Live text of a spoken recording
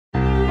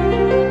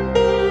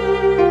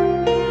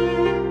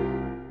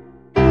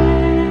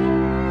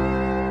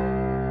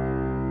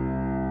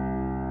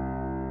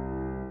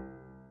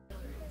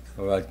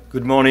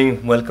Good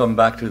morning, welcome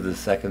back to the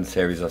second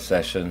series of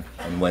session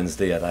on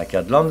Wednesday at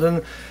iCAAD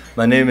London.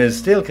 My name is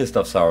still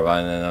Christophe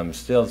Sauerwein and I'm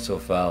still so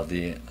far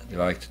the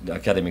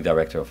Academic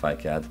Director of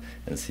iCAAD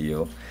and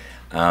CEO.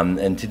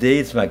 And today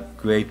it's my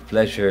great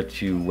pleasure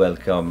to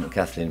welcome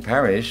Kathleen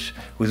Parish,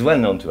 who is well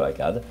known to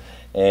iCAAD,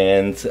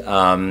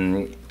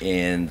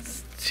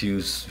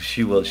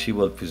 she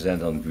will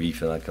present on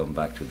grief, and I'll come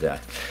back to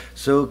that.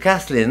 So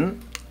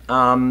Kathleen,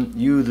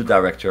 you're the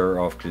Director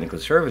of Clinical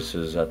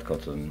Services at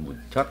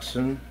Cottonwood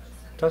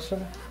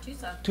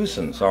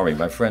Tucson, sorry,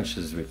 my French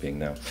is ripping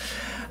now.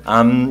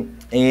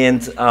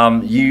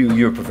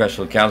 You're a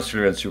professional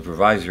counselor and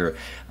supervisor,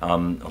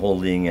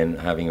 holding and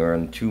having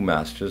earned 2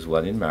 masters,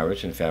 one in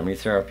marriage and family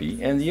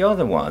therapy, and the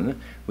other one,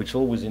 which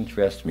always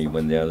interests me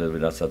when they're a little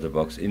bit outside the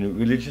box, in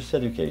religious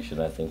education,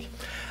 I think.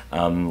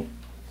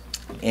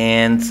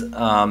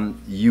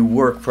 You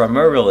work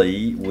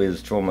primarily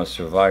with trauma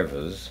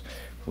survivors,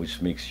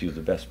 which makes you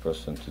the best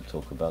person to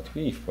talk about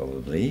grief,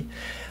 probably.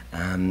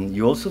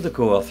 You're also the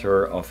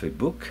co-author of a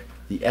book,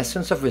 The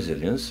Essence of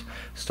Resilience,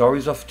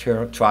 Stories of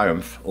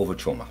Triumph Over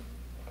Trauma.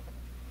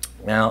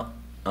 Now,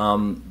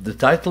 the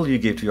title you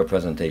gave to your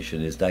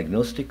presentation is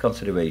Diagnostic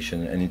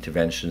Consideration and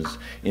Interventions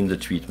in the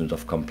Treatment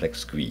of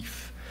Complex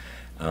Grief.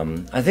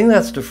 I think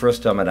that's the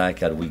first time at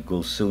iCAAD we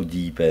go so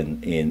deep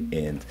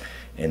and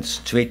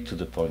straight to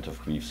the point of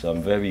grief. So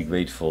I'm very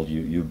grateful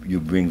you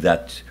bring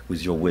that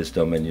with your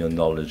wisdom and your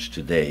knowledge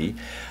today.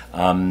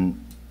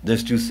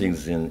 There's 2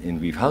 things in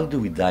grief. How do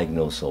we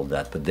diagnose all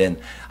that? But then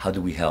how do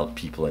we help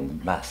people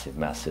in massive,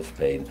 massive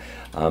pain?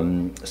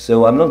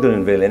 So I'm not going to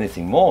unveil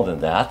anything more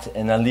than that,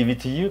 and I'll leave it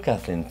to you,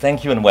 Kathleen.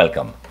 Thank you and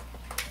welcome.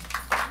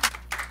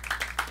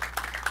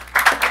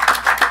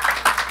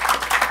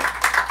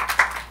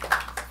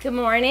 Good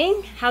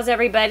morning. How's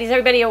everybody? Is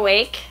everybody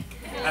awake?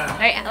 All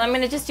right, I'm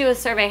going to just do a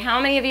survey. How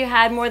many of you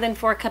had more than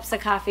 4 cups of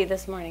coffee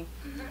this morning?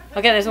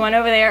 Okay, there's one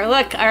over there.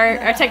 Look,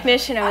 our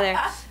technician over there.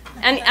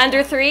 And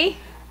under 3?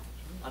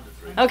 Under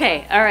 3.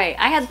 Okay, all right.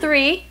 I had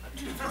 3,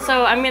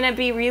 so I'm going to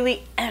be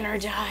really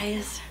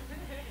energized.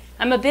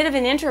 I'm a bit of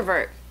an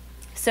introvert,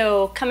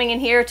 so coming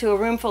in here to a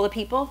room full of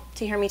people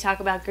to hear me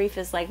talk about grief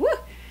is like, woo!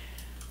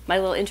 My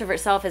little introvert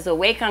self is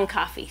awake on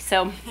coffee.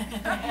 So,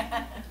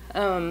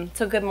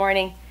 so good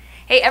morning.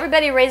 Hey,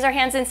 everybody raise our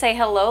hands and say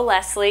hello,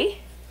 Leslie.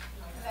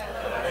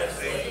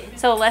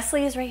 So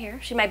Leslie is right here.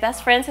 She's my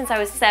best friend since I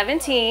was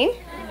 17,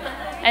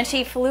 and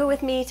she flew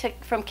with me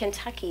from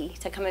Kentucky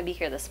to come and be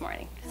here this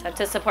morning, so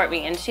to support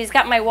me. And she's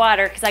got my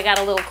water because I got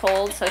a little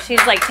cold, so she's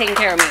like taking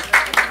care of me.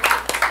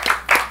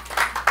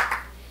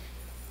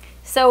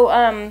 So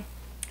I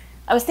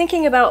was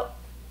thinking about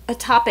a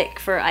topic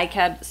for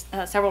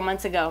iCAAD several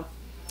months ago,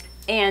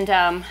 and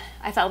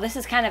I thought this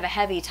is kind of a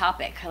heavy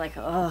topic. Like,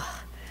 ugh,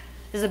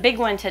 this is a big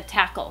one to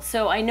tackle.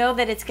 So I know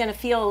that it's going to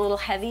feel a little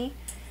heavy.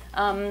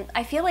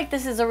 I feel like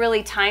this is a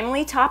really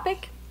timely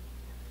topic,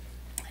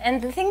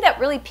 and the thing that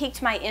really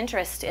piqued my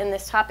interest in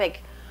this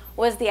topic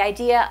was the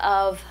idea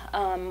of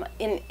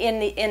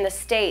in the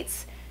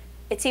States,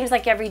 it seems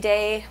like every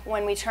day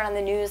when we turn on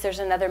the news there's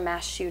another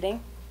mass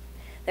shooting.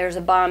 There's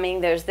a bombing,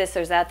 there's this,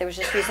 there's that. There was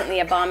just recently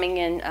a bombing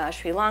in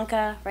Sri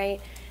Lanka,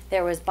 right?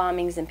 There was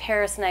bombings in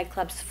Paris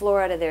nightclubs,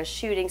 Florida. There's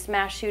shootings,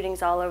 mass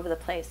shootings all over the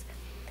place.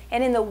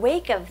 And in the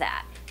wake of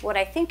that, what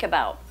I think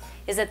about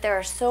is that there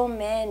are so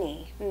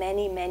many,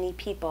 many, many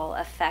people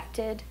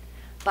affected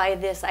by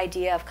this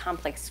idea of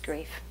complex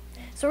grief.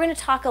 So we're going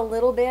to talk a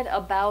little bit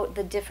about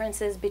the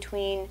differences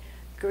between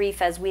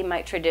grief as we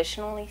might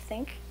traditionally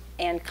think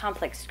and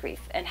complex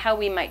grief, and how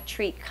we might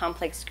treat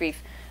complex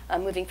grief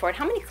moving forward.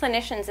 How many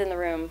clinicians in the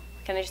room?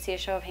 Can I just see a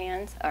show of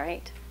hands? All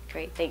right,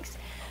 great, thanks.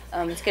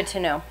 It's good to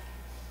know.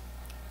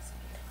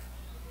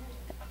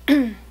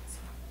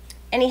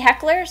 Any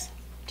hecklers?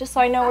 Just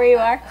so I know where you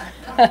are?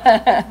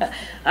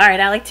 All right,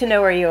 I like to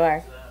know where you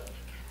are.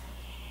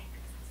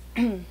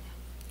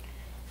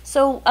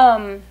 So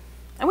I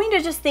want you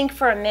to just think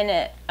for a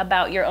minute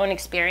about your own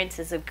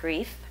experiences of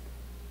grief.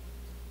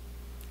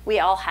 We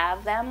all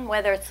have them,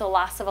 whether it's the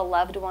loss of a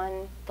loved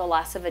one, the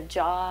loss of a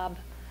job,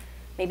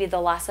 maybe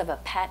the loss of a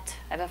pet.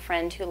 I have a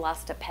friend who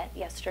lost a pet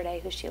yesterday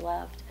who she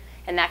loved,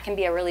 and that can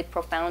be a really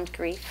profound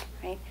grief,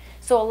 right?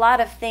 So a lot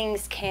of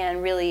things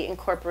can really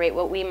incorporate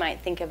what we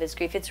might think of as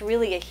grief. It's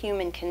really a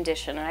human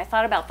condition, and I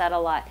thought about that a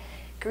lot.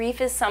 Grief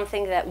is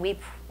something that we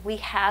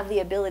have the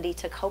ability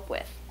to cope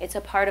with. It's a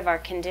part of our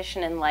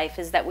condition in life,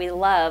 is that we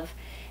love,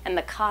 and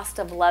the cost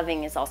of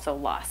loving is also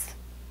loss,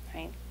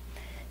 right?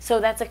 So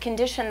that's a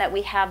condition that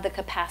we have the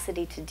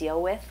capacity to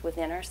deal with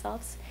within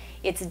ourselves.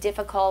 It's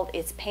difficult,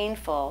 it's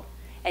painful,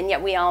 and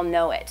yet we all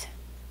know it.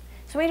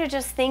 So we need to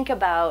just think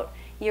about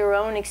your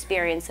own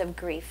experience of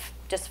grief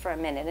just for a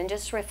minute and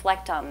just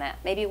reflect on that.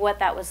 Maybe what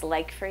that was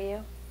like for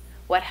you,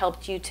 what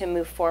helped you to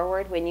move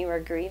forward when you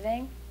were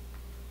grieving,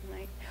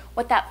 right?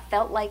 What that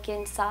felt like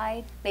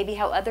inside, maybe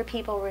how other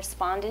people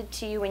responded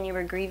to you when you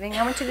were grieving.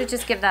 I want you to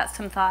just give that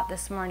some thought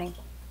this morning.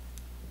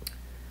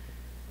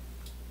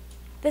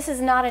 This is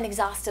not an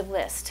exhaustive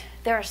list.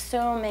 There are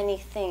so many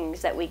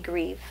things that we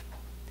grieve.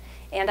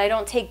 And I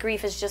don't take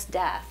grief as just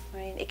death,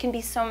 right? It can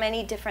be so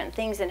many different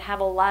things and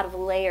have a lot of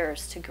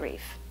layers to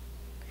grief.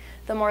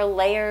 The more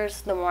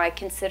layers, the more I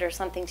consider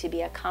something to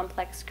be a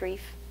complex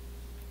grief.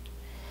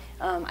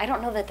 I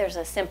don't know that there's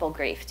a simple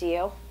grief, do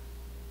you?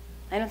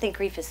 I don't think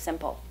grief is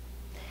simple.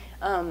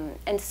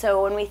 And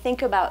so when we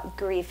think about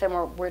grief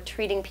and we're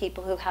treating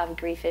people who have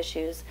grief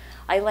issues,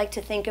 I like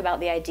to think about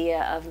the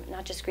idea of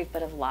not just grief,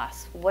 but of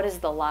loss. What is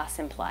the loss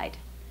implied?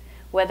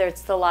 Whether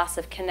it's the loss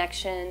of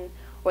connection,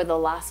 or the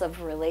loss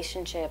of a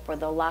relationship, or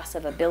the loss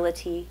of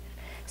ability.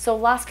 So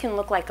loss can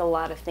look like a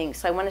lot of things.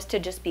 So I want us to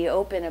just be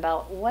open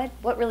about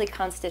what really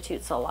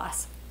constitutes a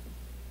loss.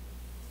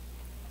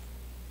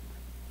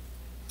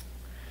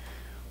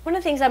 One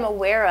of the things I'm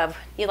aware of,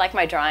 you like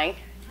my drawing?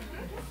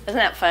 Isn't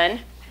that fun?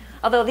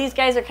 Although these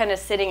guys are kind of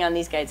sitting on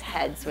these guys'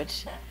 heads,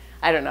 which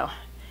I don't know.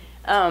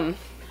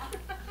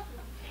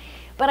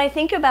 But I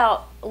think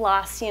about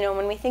loss, you know,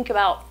 when we think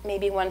about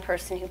maybe one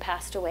person who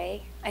passed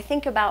away, I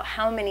think about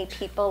how many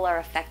people are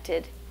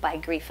affected by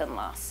grief and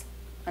loss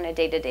on a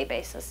day-to-day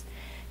basis.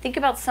 Think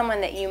about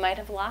someone that you might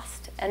have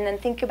lost, and then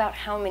think about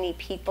how many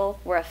people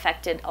were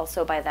affected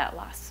also by that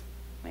loss,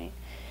 right?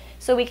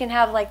 So we can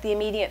have like the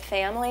immediate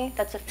family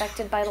that's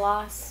affected by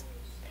loss.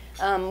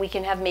 We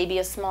can have maybe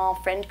a small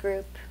friend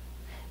group,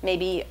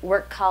 maybe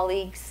work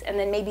colleagues, and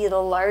then maybe the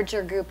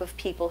larger group of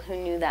people who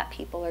knew that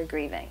people are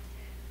grieving.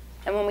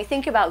 And when we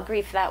think about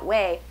grief that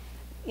way,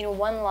 you know,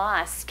 one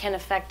loss can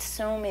affect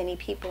so many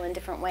people in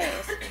different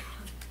ways.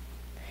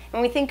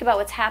 When we think about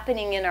what's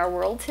happening in our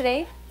world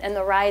today and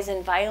the rise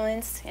in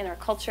violence in our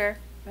culture,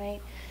 right?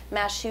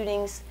 Mass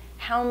shootings,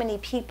 how many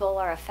people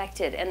are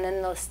affected, and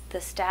then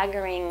the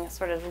staggering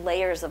sort of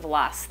layers of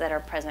loss that are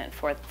present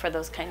for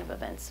those kind of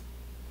events.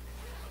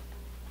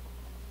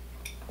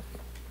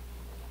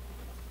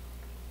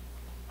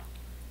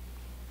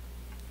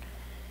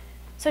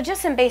 So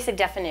just some basic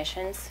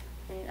definitions.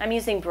 I'm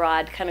using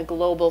broad, kind of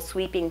global,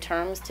 sweeping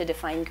terms to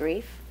define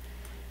grief.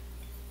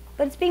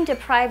 But it's being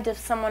deprived of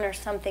someone or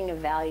something of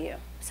value,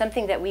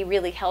 something that we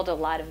really held a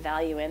lot of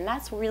value in.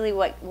 That's really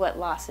what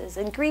loss is.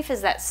 And grief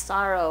is that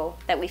sorrow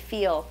that we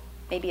feel,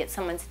 maybe at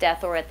someone's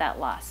death or at that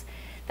loss.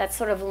 That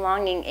sort of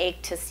longing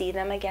ache to see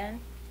them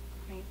again.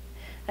 Right?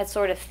 That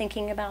sort of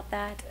thinking about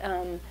that.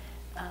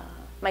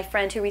 My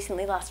friend who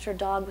recently lost her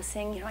dog was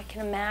saying, you know, I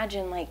can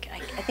imagine, like,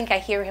 I think I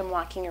hear him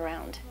walking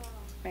around,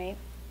 right?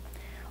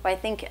 Or I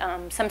think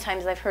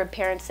sometimes I've heard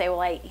parents say,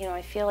 well,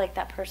 I feel like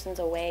that person's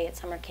away at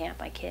summer camp,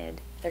 my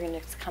kid. They're going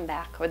to come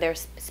back. Or they're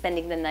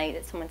spending the night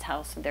at someone's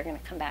house and they're going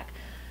to come back.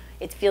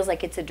 It feels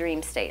like it's a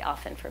dream state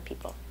often for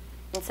people.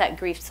 It's that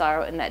grief,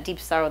 sorrow, and that deep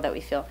sorrow that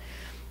we feel.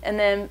 And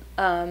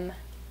then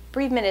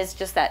bereavement is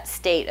just that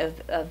state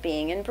of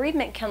being. And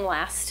bereavement can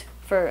last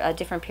for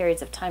different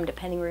periods of time,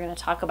 depending. We're going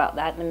to talk about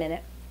that in a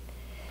minute.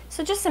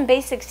 So just some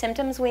basic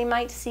symptoms we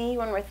might see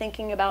when we're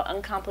thinking about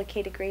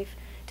uncomplicated grief.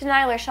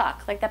 Denial or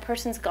shock, like that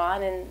person's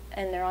gone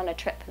and they're on a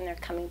trip and they're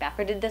coming back.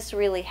 Or did this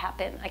really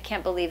happen? I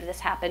can't believe this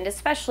happened,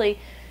 especially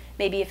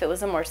maybe if it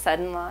was a more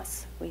sudden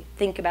loss. We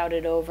think about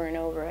it over and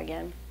over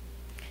again.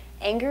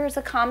 Anger is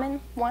a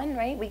common one,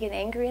 right? We get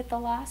angry at the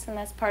loss, and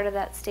that's part of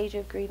that stage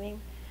of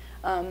grieving.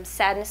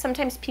 Sadness,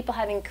 sometimes people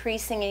have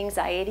increasing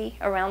anxiety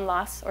around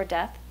loss or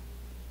death.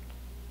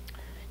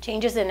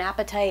 Changes in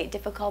appetite,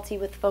 difficulty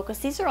with focus.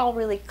 These are all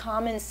really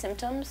common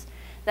symptoms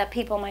that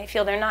people might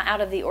feel. They're not out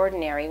of the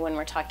ordinary when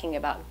we're talking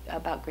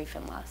about grief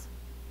and loss.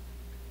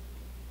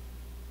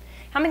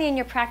 How many in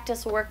your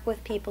practice work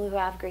with people who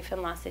have grief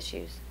and loss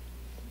issues?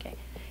 Okay.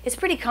 It's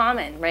pretty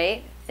common,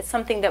 right? It's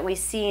something that we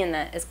see and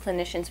that as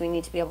clinicians we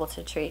need to be able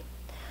to treat.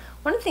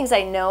 One of the things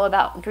I know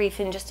about grief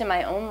and just in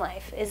my own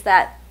life is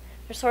that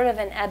there's sort of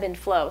an ebb and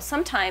flow.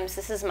 Sometimes,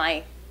 this is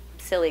my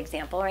silly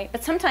example, right?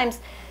 But sometimes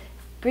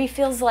grief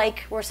feels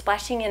like we're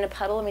splashing in a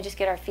puddle and we just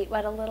get our feet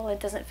wet a little. It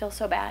doesn't feel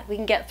so bad. We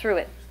can get through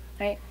it.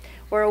 Right?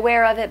 We're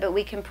aware of it, but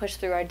we can push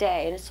through our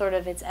day, and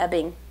it's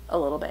ebbing a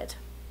little bit.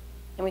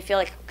 And we feel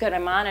like, good,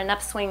 I'm on an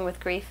upswing with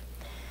grief.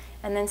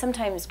 And then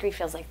sometimes grief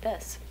feels like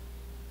this.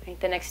 Right?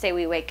 The next day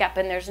we wake up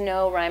and there's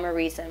no rhyme or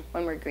reason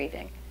when we're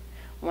grieving.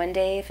 One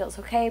day it feels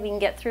okay, we can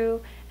get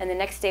through, and the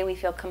next day we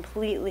feel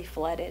completely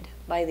flooded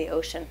by the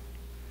ocean.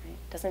 Right?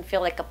 It doesn't feel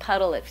like a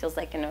puddle, it feels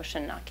like an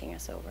ocean knocking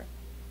us over.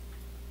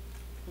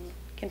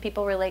 Can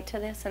people relate to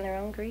this in their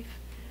own grief?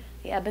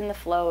 The ebb and the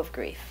flow of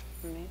grief.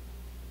 Right?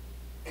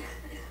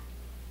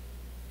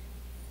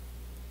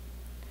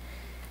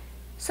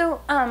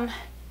 So,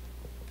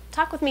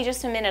 talk with me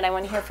just a minute. I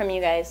want to hear from you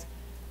guys.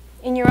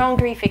 In your own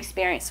grief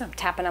experience, so I'm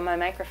tapping on my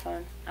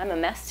microphone. I'm a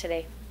mess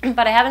today,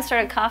 but I haven't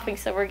started coughing,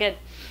 so we're good.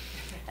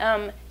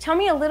 Tell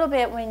me a little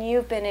bit when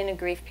you've been in a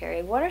grief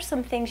period. What are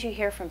some things you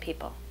hear from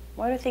people?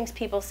 What are things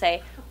people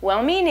say?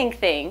 Well-meaning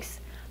things,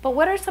 but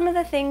what are some of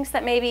the things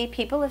that maybe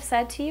people have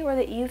said to you or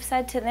that you've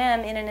said to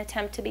them in an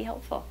attempt to be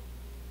helpful?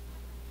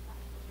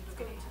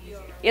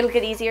 It'll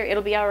get easier.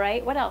 It'll be all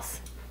right. What else?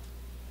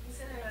 He's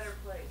in a better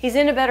place. He's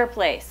in a better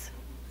place.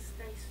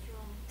 Stay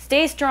strong.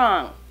 Stay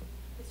strong.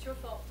 It's your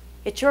fault.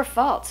 It's your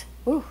fault.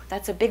 Ooh,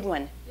 that's a big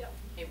one. Yep.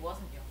 It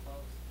wasn't your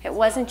fault. It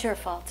wasn't your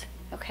fault.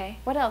 Okay.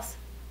 What else?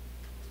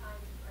 Time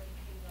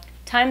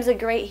Time's a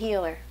great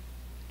healer.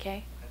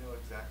 Okay? I know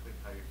exactly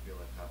how you feel.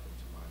 It happened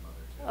to my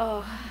mother, too.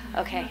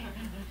 Oh, okay.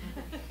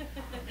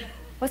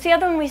 What's the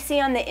other one we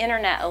see on the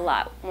internet a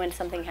lot when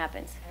something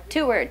happens?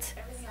 2 words.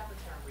 Everything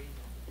happens for a reason.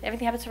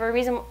 Everything happens for a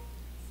reason.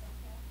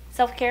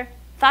 Self-care.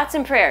 Thoughts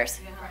and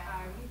prayers.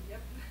 Yep.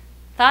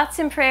 Thoughts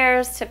and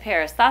prayers to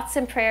Paris. Thoughts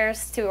and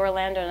prayers to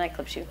Orlando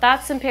nightclub shoot.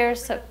 Thoughts and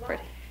prayers to... Which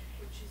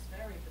is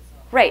very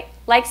bizarre. Right.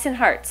 Likes and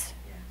hearts.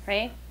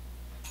 Right?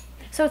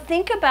 So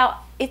think about,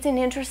 it's an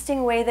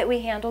interesting way that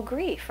we handle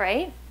grief,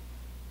 right?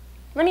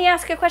 Let me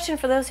ask a question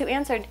for those who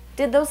answered.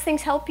 Did those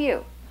things help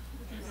you?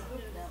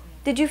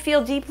 Did you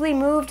feel deeply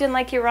moved and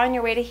like you're on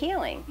your way to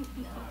healing?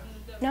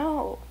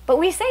 No. But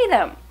we say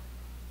them.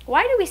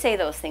 Why do we say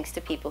those things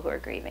to people who are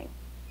grieving?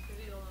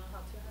 Because you don't know how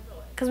to handle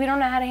it. Because we don't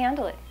know how to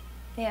handle it.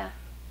 Yeah.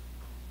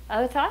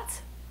 Other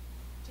thoughts?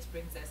 Just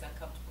brings those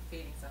uncomfortable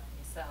feelings up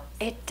in yourself.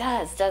 It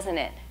does, doesn't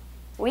it?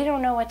 We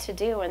don't know what to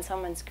do when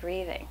someone's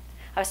grieving.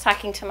 I was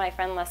talking to my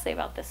friend Leslie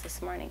about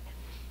this morning.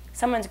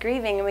 Someone's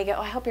grieving and we go,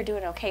 oh, I hope you're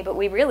doing okay, but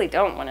we really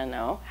don't want to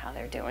know how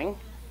they're doing.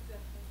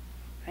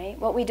 Right?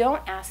 What we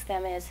don't ask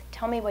them is,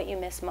 tell me what you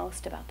miss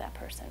most about that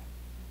person.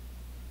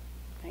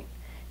 Right?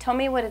 Tell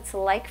me what it's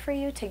like for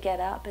you to get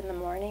up in the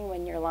morning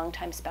when your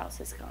longtime spouse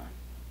is gone.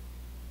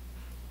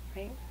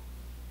 Right?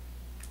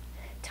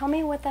 Tell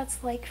me what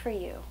that's like for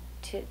you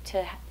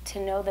to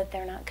know that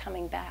they're not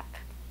coming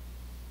back.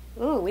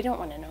 Ooh, we don't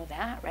want to know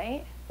that,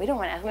 right? We don't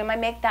want to ask. We might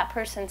make that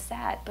person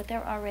sad, but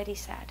they're already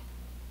sad.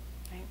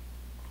 Right?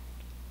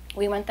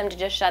 We want them to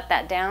just shut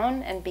that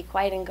down and be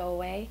quiet and go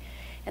away,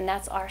 and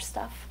that's our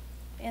stuff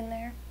in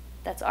there.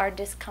 That's our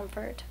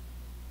discomfort.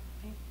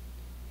 Right?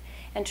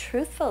 And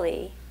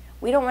truthfully,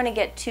 we don't want to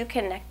get too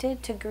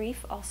connected to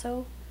grief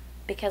also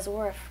because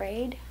we're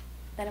afraid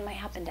that it might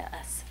happen to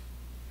us.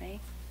 Right?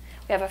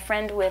 We have a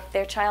friend with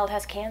their child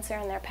has cancer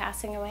and they're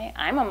passing away.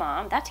 I'm a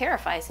mom. That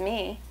terrifies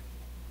me.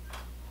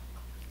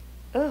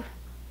 Ooh,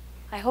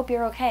 I hope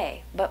you're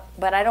okay, but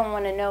I don't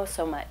want to know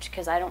so much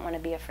because I don't want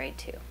to be afraid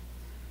too.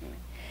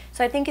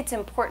 So I think it's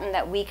important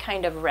that we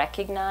kind of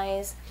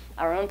recognize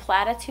our own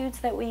platitudes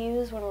that we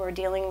use when we're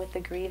dealing with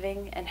the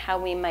grieving and how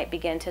we might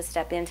begin to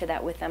step into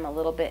that with them a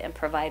little bit and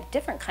provide a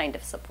different kind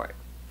of support.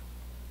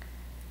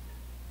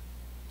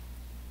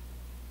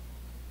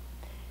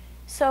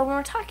 So when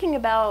we're talking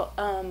about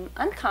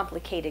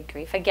uncomplicated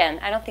grief, again,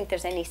 I don't think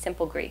there's any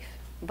simple grief,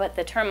 but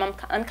the term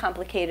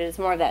uncomplicated is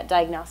more of that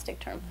diagnostic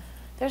term.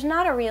 There's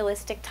not a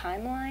realistic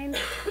timeline,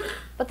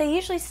 but they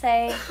usually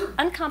say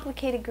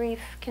uncomplicated grief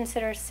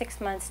considers 6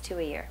 months to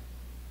a year.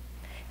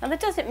 Now that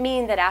doesn't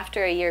mean that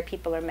after a year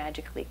people are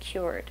magically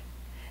cured,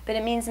 but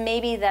it means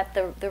maybe that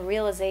the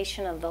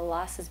realization of the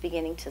loss is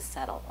beginning to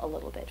settle a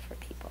little bit for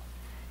people.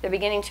 They're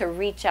beginning to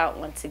reach out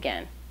once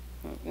again.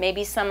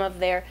 Maybe some of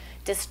their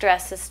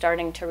distress is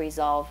starting to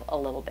resolve a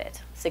little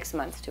bit, 6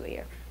 months to a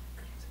year.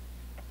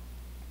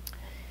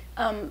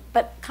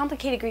 But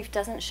complicated grief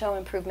doesn't show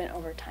improvement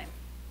over time.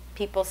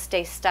 People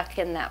stay stuck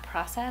in that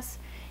process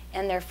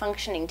and their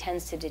functioning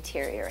tends to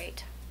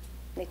deteriorate.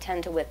 They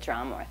tend to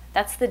withdraw more.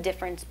 That's the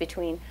difference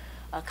between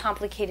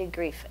complicated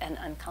grief and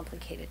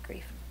uncomplicated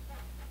grief.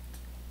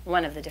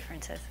 One of the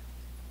differences.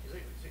 Is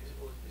it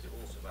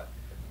also about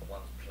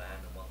one's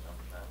planned and one's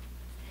unplanned?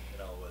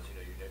 In other words,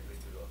 you've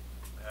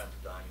got parents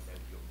dying,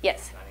 you're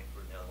Yes. planning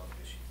for another one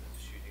because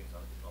the shooting is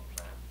not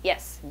planned.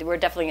 Yes, we're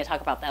definitely going to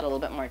talk about that a little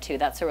bit more too.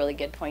 That's a really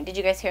good point. Did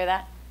you guys hear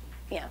that?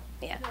 Yeah,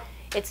 yeah.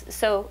 It's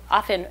so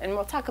often, and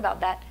we'll talk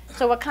about that.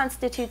 So what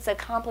constitutes a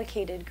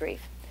complicated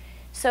grief?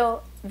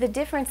 So the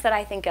difference that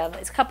I think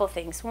of is a couple of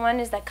things. One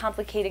is that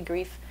complicated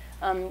grief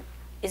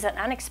is an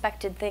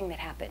unexpected thing that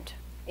happened.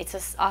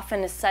 It's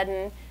often a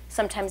sudden,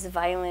 sometimes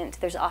violent,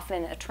 there's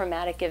often a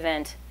traumatic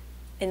event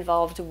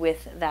involved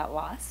with that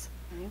loss.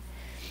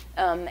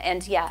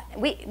 And yeah,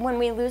 when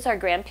we lose our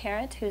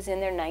grandparent who's in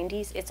their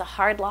 90s, it's a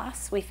hard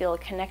loss. We feel a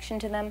connection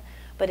to them,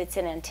 but it's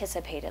an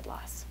anticipated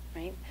loss,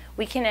 right?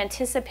 We can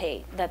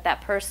anticipate that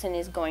that person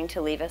is going to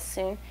leave us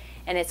soon,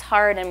 and it's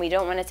hard and we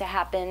don't want it to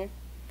happen,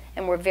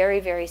 and we're very,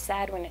 very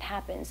sad when it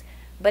happens,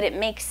 but it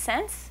makes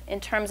sense in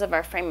terms of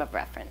our frame of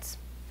reference,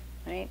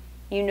 right?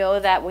 You know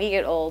that we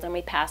get old and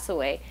we pass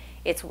away.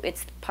 It's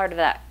part of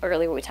that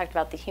earlier we talked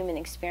about the human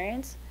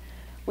experience.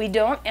 We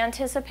don't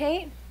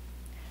anticipate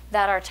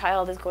that our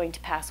child is going to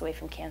pass away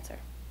from cancer,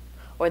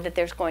 or that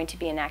there's going to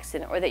be an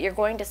accident, or that you're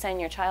going to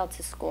send your child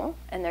to school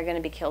and they're going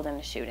to be killed in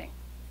a shooting.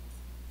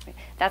 Right?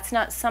 That's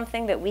not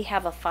something that we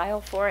have a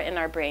file for in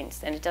our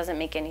brains, and it doesn't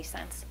make any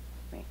sense.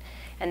 Right?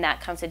 And that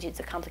constitutes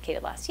a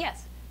complicated loss.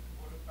 Yes?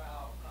 What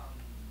about,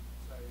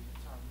 say,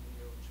 terminally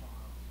ill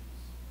child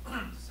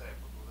who's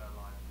disabled all their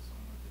life, or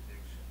someone with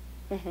addiction,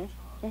 child who's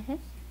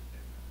either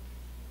dead or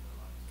addiction all their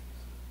life,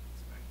 so it's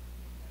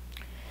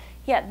expected.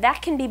 Yeah,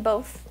 that can be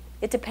both.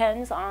 It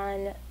depends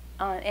on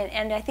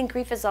and I think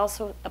grief is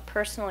also a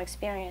personal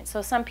experience.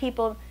 So some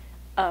people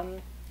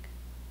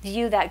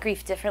view that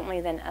grief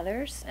differently than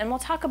others. And we'll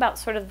talk about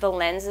sort of the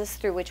lenses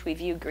through which we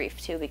view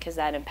grief too, because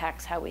that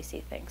impacts how we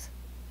see things.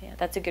 Yeah,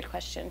 that's a good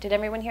question. Did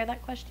everyone hear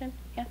that question?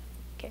 Yeah?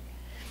 Okay.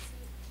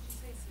 Did you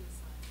say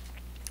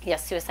suicide?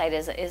 Yes, suicide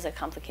is a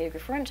complicated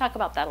grief. We're going to talk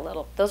about that a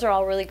little. Those are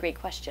all really great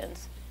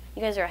questions.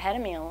 You guys are ahead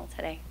of me a little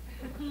today.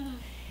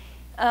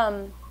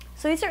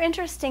 So these are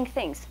interesting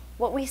things.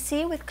 What we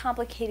see with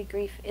complicated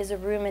grief is a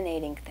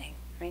ruminating thing,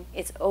 right?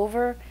 It's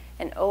over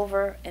and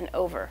over and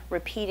over,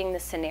 repeating the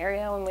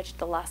scenario in which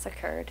the loss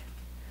occurred.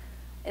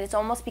 And it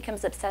almost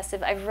becomes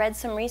obsessive. I've read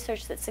some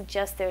research that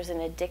suggests there's an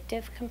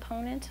addictive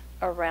component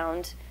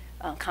around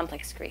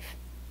complex grief.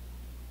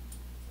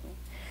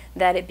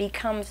 That it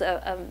becomes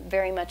a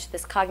very much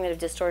this cognitive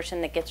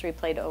distortion that gets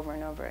replayed over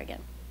and over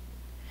again.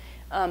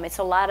 It's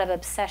a lot of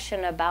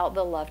obsession about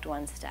the loved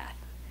one's death.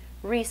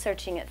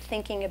 Researching it,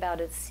 thinking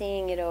about it,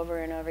 seeing it over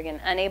and over again,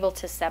 unable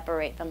to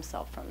separate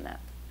themselves from that.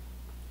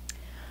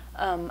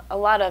 A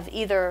lot of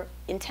either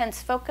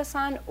intense focus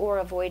on or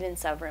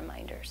avoidance of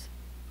reminders.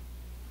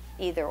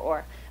 Either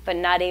or, but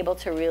not able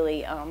to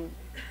really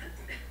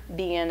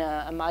be in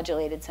a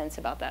modulated sense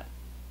about that.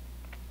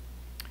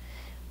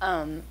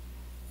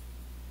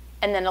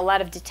 And then a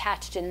lot of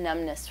detached and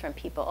numbness from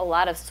people, a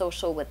lot of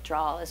social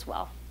withdrawal as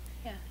well.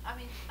 Yeah. I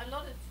mean, a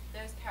lot of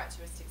those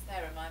characteristics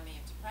there remind me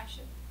of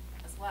depression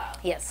as well.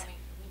 Yes. I mean,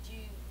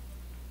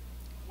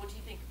 what do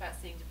you think about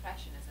seeing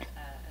depression as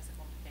a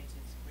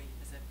complicated grief?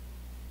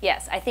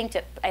 Yes, I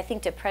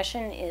think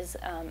depression is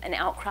an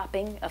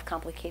outcropping of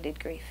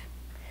complicated grief.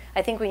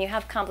 I think when you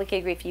have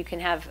complicated grief, you can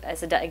have,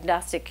 as a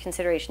diagnostic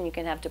consideration, you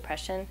can have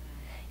depression,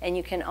 and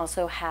you can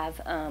also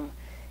have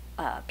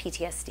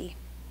PTSD.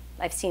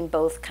 I've seen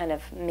both kind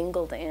of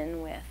mingled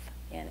in with,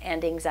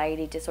 and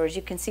anxiety disorders.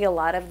 You can see a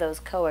lot of those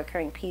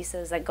co-occurring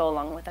pieces that go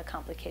along with a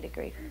complicated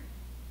grief.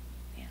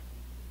 Yeah.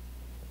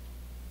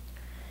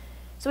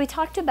 So we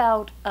talked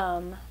about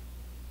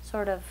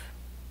sort of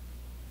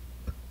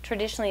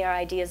traditionally our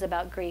ideas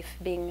about grief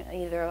being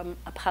either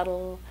a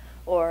puddle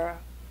or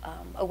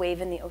a wave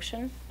in the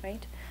ocean,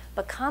 right?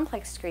 But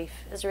complex grief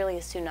is really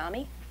a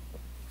tsunami.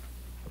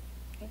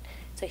 Right?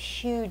 It's a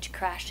huge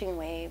crashing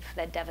wave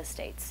that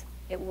devastates.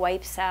 It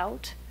wipes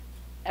out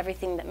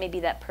everything that maybe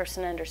that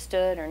person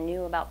understood or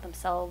knew about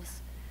themselves,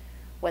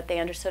 what they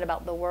understood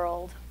about the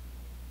world,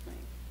 right?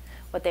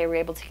 What they were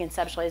able to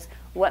conceptualize.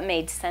 What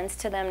made sense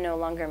to them no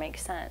longer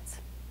makes sense.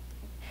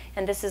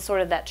 And this is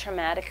sort of that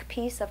traumatic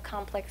piece of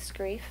complex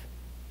grief,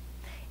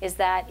 is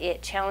that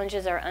it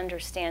challenges our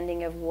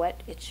understanding of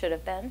what it should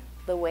have been,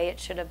 the way it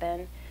should have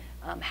been,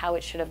 how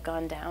it should have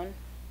gone down.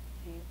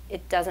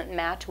 It doesn't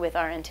match with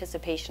our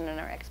anticipation and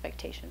our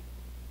expectation.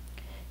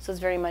 So it's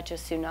very much a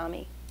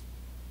tsunami.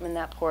 And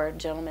that poor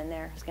gentleman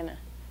there is going to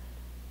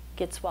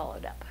get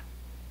swallowed up.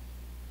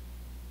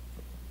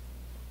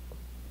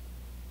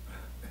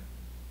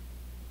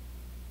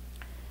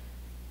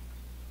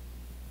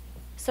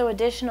 So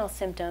additional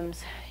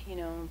symptoms,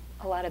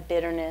 a lot of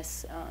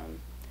bitterness,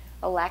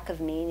 a lack of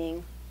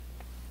meaning,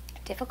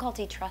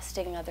 difficulty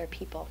trusting other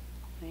people,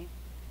 right?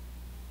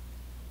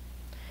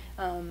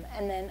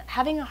 And then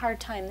having a hard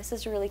time, this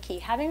is really key,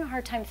 having a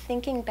hard time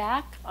thinking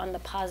back on the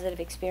positive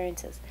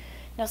experiences.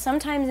 Now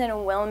sometimes in a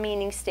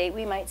well-meaning state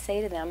we might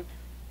say to them,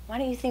 why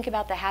don't you think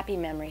about the happy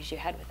memories you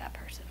had with that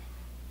person?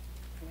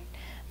 Right?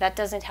 That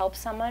doesn't help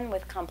someone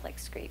with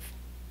complex grief.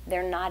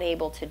 They're not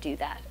able to do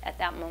that at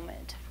that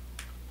moment.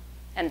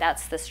 And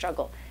that's the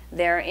struggle.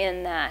 They're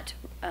in that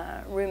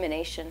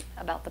rumination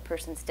about the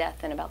person's death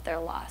and about their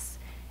loss.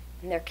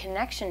 And their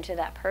connection to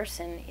that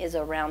person is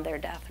around their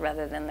death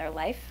rather than their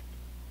life.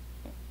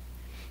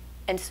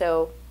 And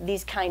so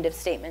these kind of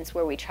statements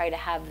where we try to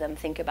have them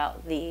think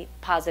about the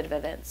positive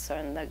events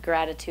and the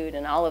gratitude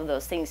and all of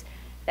those things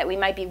that we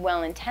might be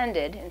well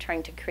intended in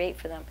trying to create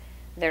for them,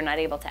 they're not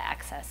able to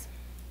access.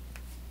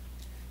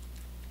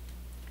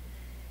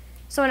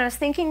 So when I was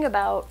thinking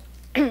about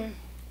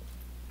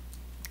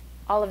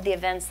all of the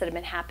events that have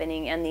been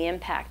happening and the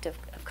impact of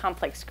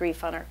complex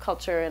grief on our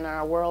culture and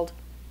our world,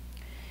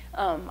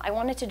 I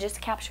wanted to just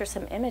capture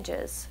some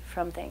images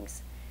from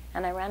things,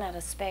 and I ran out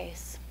of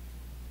space.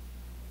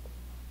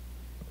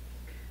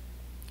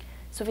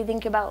 So if we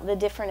think about the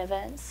different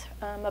events,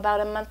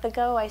 about a month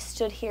ago I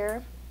stood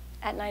here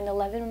at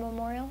 9/11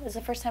 Memorial. It was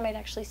the first time I'd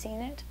actually seen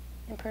it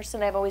in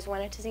person. I've always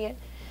wanted to see it.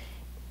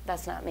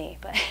 That's not me,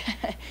 but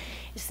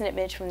it's an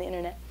image from the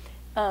internet.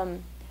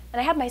 And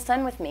I had my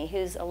son with me,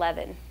 who's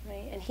 11,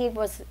 right? And he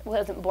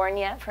wasn't born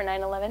yet for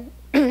 9/11.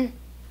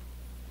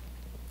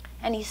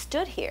 And he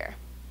stood here,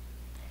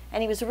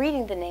 and he was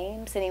reading the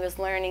names, and he was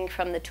learning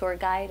from the tour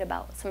guide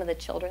about some of the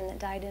children that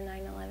died in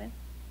 9/11.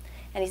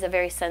 And he's a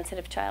very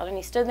sensitive child. And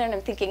he stood there, and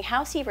I'm thinking,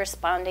 how's he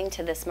responding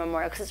to this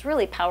memorial? Because it's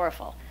really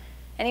powerful.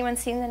 Anyone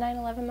seen the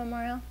 9/11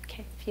 memorial?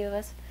 Okay, a few of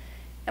us.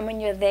 And when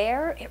you're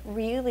there, it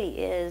really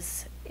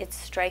is, it's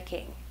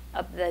striking,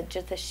 of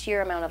just the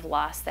sheer amount of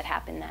loss that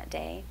happened that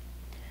day.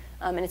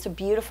 And it's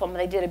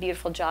they did a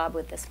beautiful job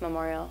with this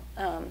memorial.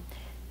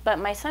 But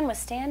my son was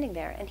standing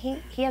there, and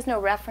he has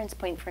no reference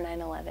point for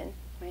 9/11,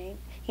 right?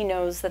 He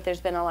knows that there's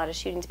been a lot of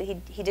shootings, but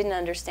he didn't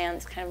understand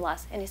this kind of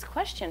loss. And his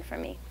question for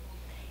me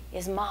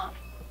is, Mom,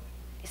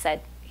 he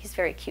said, he's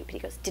very cute, but he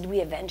goes, did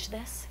we avenge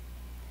this?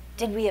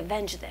 Did we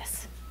avenge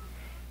this?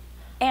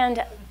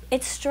 And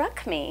it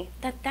struck me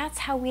that that's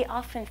how we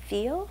often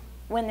feel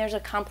when there's a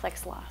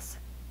complex loss.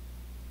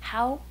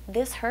 How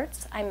this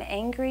hurts, I'm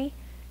angry,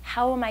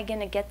 how am I going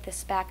to get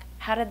this back?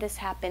 How did this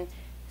happen?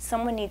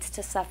 Someone needs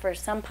to suffer,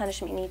 some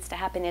punishment needs to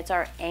happen. It's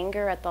our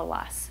anger at the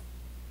loss,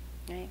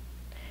 right?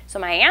 So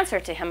my answer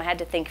to him, I had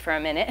to think for a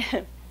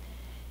minute.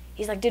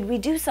 He's like, did we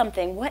do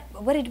something?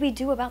 What did we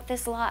do about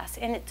this loss?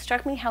 And it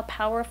struck me how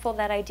powerful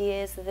that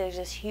idea is, that there's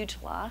this huge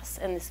loss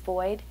and this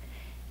void,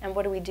 and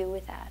what do we do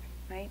with that,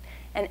 right?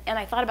 And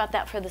I thought about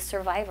that for the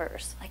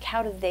survivors. Like,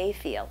 how do they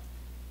feel,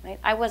 right?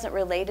 I wasn't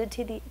related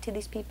to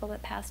these people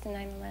that passed in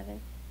 9/11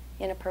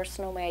 in a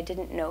personal way. I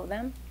didn't know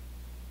them.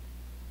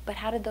 But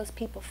how did those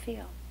people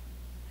feel,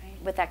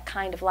 right? With that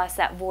kind of loss,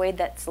 that void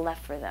that's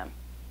left for them.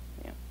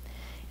 You know?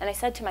 And I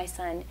said to my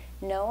son,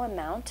 no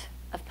amount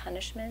of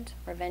punishment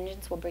or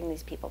vengeance will bring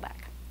these people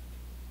back,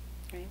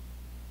 right?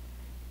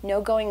 No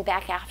going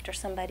back after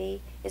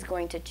somebody is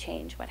going to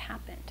change what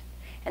happened.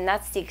 And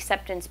that's the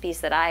acceptance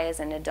piece that I, as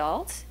an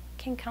adult,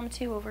 can come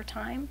to over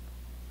time.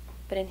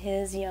 But in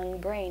his young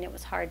brain, it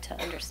was hard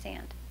to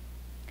understand.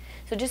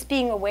 So just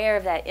being aware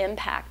of that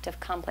impact of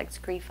complex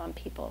grief on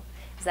people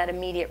is that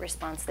immediate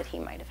response that he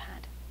might have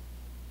had.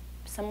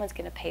 Someone's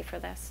going to pay for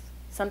this.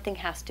 Something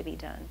has to be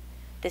done.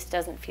 This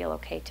doesn't feel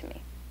okay to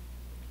me.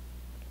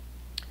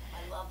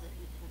 I love that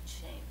you didn't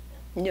shame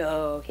him.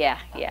 No,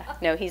 yeah.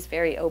 No, he's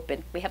very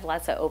open. We have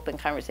lots of open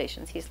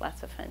conversations. He's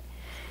lots of fun.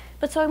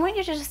 But so I want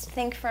you to just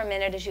think for a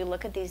minute as you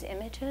look at these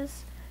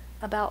images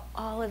about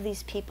all of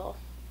these people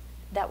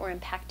that were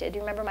impacted. Do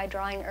you remember my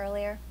drawing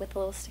earlier with the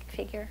little stick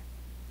figure?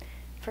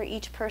 For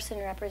each person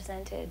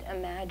represented,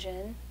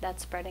 imagine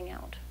that spreading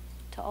out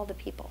to all the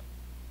people.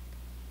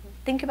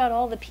 Think about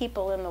all the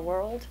people in the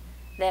world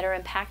that are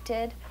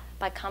impacted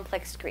by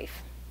complex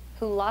grief,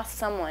 who lost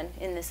someone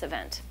in this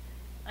event,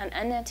 an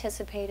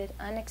unanticipated,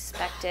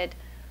 unexpected,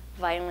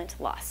 violent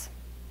loss.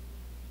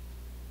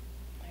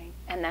 Right?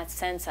 And that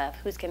sense of,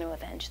 who's going to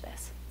avenge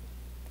this?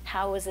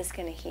 How is this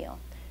going to heal?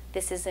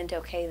 This isn't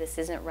okay, this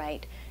isn't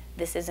right,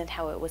 this isn't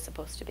how it was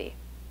supposed to be.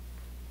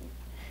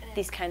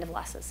 These kind of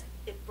losses.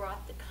 It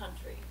brought the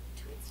country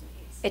to its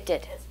knees. It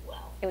did. As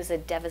well. It was a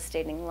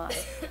devastating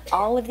loss.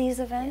 All of these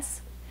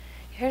events.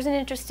 Here's an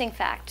interesting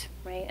fact,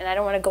 right? And I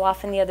don't want to go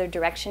off in the other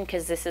direction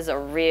because this is a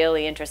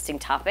really interesting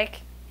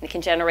topic. It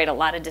can generate a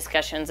lot of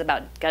discussions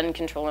about gun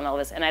control and all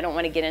this, and I don't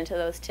want to get into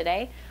those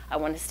today. I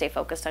want to stay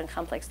focused on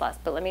complex loss.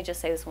 But let me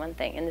just say this one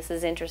thing, and this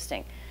is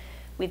interesting.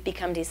 We've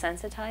become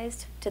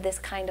desensitized to this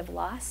kind of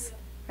loss,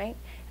 right?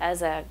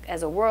 As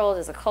a world,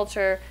 as a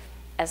culture,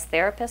 as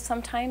therapists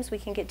sometimes we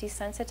can get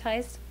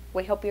desensitized.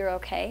 We hope you're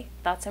okay.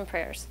 Thoughts and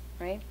prayers,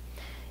 right?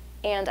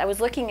 And I was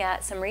looking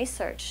at some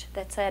research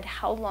that said,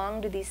 how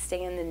long do these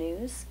stay in the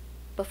news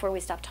before we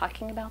stop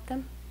talking about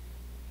them,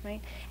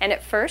 right? And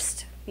at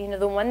first, you know,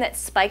 the one that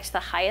spiked the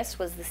highest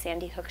was the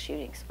Sandy Hook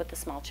shootings with the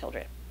small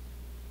children.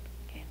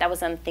 Okay? That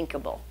was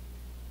unthinkable.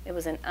 It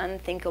was an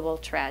unthinkable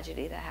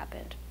tragedy that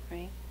happened,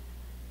 right?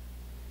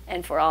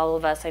 And for all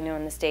of us, I know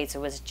in the States, it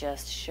was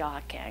just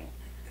shocking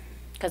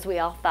because we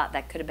all thought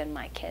that could have been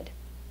my kid,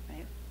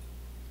 right?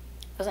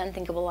 It was an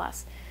unthinkable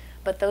loss.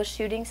 But those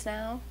shootings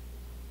now,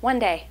 one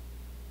day,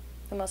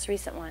 the most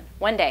recent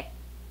one day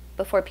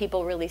before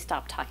people really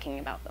stop talking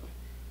about them.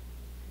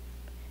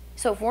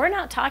 So if we're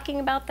not talking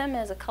about them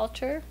as a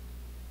culture,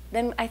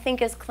 then I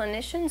think as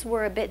clinicians,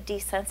 we're a bit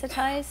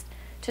desensitized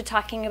to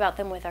talking about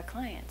them with our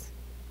clients.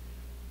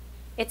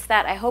 It's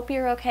that, I hope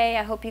you're okay,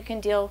 I hope you can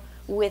deal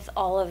with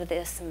all of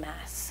this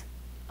mess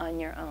on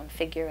your own,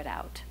 figure it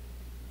out.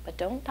 But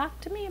don't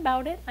talk to me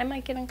about it, I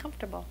might get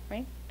uncomfortable,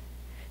 right?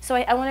 So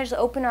I want to just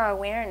open our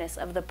awareness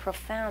of the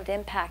profound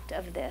impact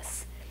of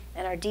this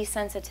and our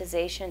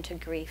desensitization to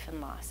grief and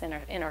loss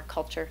in our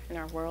culture, in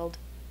our world.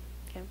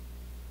 Okay?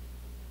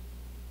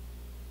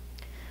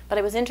 But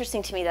it was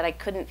interesting to me that I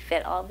couldn't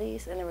fit all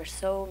these, and there were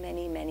so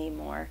many, many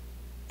more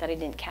that I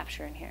didn't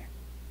capture in here.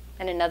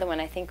 And another one,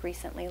 I think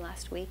recently,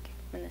 last week,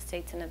 in the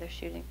States, another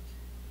shooting.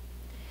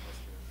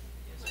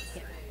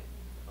 Yeah.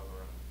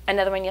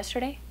 Another one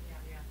yesterday?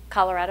 Yeah.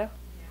 Colorado?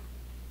 Yeah.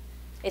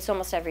 It's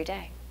almost every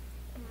day,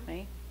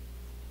 right?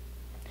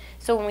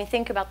 So when we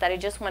think about that, I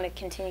just want to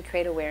continue to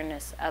create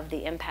awareness of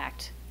the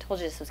impact. I told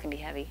you this was going to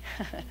be heavy.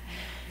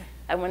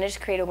 I want to just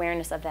create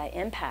awareness of that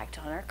impact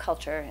on our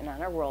culture and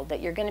on our world,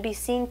 that you're going to be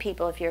seeing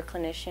people, if you're a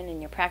clinician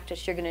in your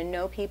practice, you're going to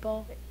know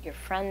people, your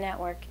friend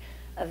network,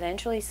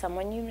 eventually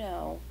someone you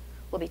know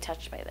will be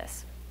touched by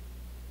this.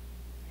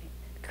 Right?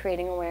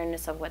 Creating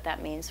awareness of what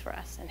that means for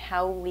us and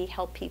how we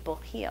help people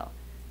heal,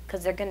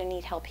 because they're going to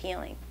need help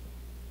healing.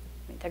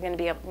 Right? They're going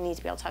to need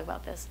to be able to talk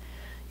about this.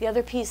 The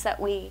other piece that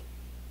we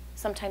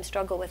sometimes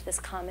struggle with this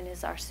common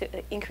is our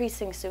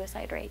increasing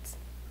suicide rates,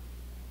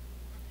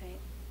 right?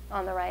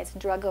 On the rise,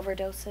 drug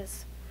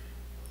overdoses,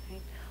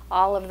 right?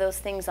 All of those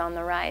things on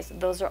the rise.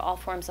 Those are all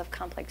forms of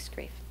complex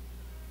grief,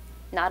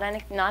 not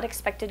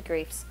expected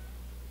griefs.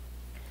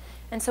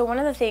 And so one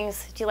of the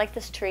things, do you like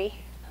this tree?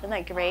 Isn't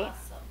that great?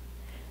 Awesome.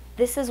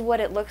 This is what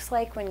it looks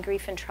like when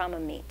grief and trauma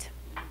meet,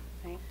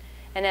 right?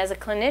 And as a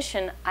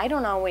clinician, I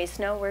don't always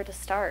know where to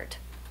start.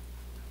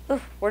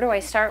 Ooh, where do I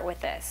start with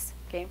this?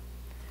 Okay.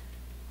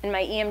 In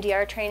my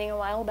EMDR training a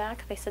while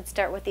back, they said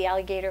start with the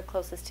alligator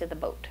closest to the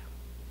boat.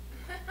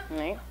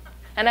 Right?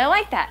 And I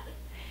like that.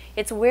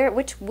 It's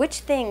which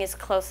thing is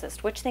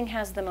closest, which thing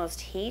has the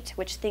most heat,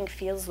 which thing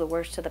feels the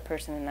worst to the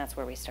person, and that's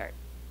where we start.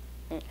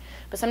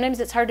 But sometimes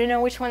it's hard to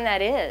know which one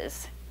that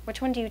is.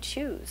 Which one do you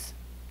choose,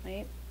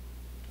 right?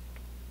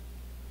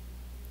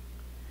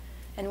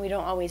 And we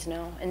don't always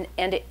know.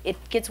 And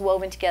it gets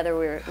woven together.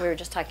 We were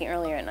just talking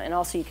earlier, and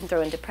also you can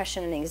throw in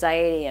depression and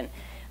anxiety. And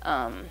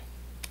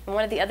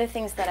one of the other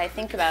things that I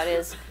think about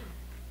is,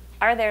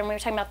 and we were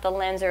talking about the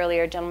lens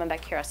earlier, a gentleman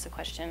back here asked the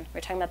question, we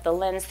were talking about the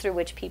lens through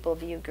which people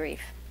view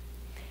grief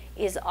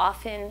is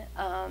often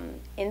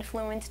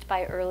influenced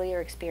by earlier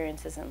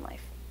experiences in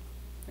life.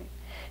 Right?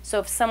 So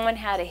if someone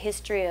had a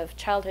history of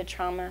childhood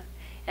trauma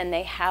and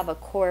they have a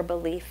core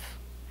belief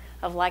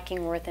of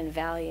lacking worth and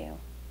value,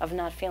 of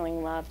not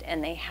feeling loved,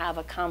 and they have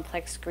a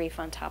complex grief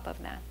on top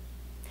of that,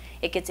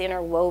 it gets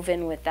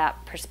interwoven with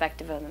that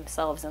perspective of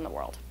themselves in the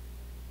world.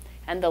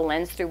 And the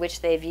lens through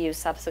which they view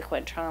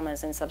subsequent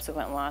traumas and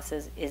subsequent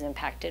losses is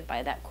impacted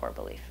by that core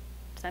belief.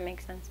 Does that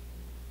make sense?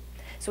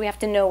 So we have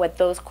to know what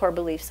those core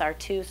beliefs are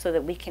too, so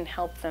that we can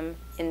help them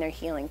in their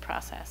healing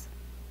process.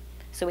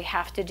 So we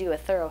have to do a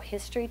thorough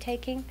history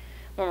taking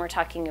when we're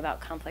talking about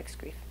complex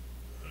grief.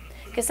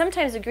 Because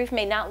sometimes the grief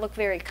may not look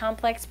very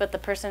complex, but the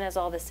person has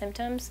all the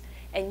symptoms,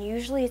 and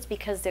usually it's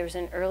because there's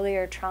an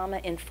earlier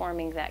trauma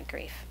informing that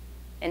grief.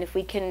 And if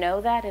we can know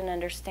that and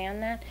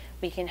understand that,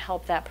 we can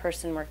help that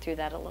person work through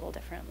that a little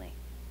differently.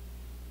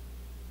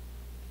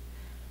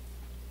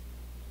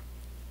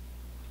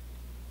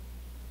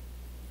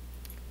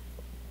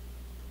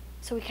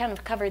 So we kind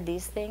of covered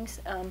these things.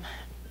 I'm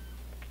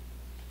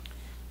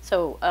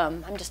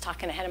just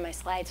talking ahead of my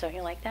slides, so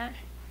you like that?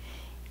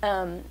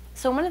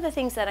 So one of the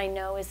things that I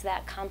know is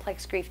that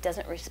complex grief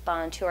doesn't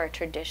respond to our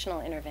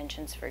traditional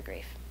interventions for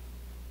grief.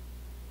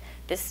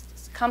 This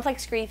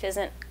complex grief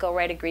isn't go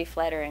write a grief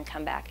letter and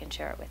come back and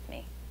share it with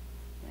me.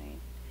 Right?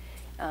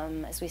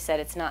 As we said,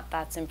 it's not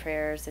thoughts and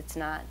prayers. It's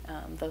not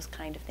those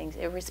kind of things.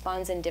 It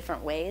responds in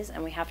different ways,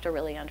 and we have to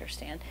really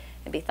understand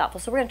and be thoughtful.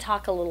 So we're going to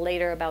talk a little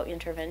later about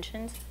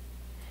interventions.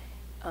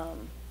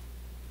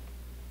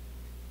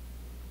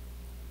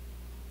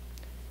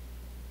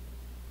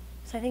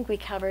 So I think we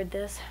covered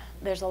this.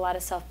 There's a lot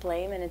of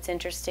self-blame, and it's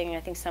interesting. I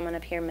think someone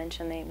up here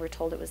mentioned they were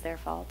told it was their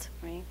fault,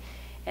 right?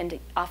 And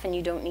often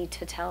you don't need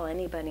to tell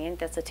anybody. I think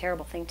that's a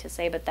terrible thing to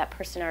say, but that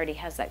person already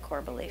has that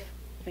core belief.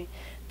 Right?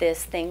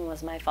 This thing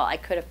was my fault. I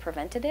could have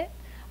prevented it.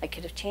 I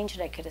could have changed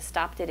it. I could have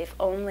stopped it. If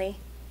only.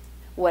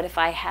 What if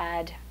I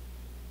had?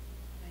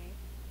 Right?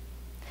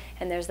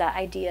 And there's that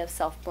idea of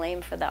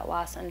self-blame for that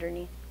loss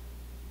underneath.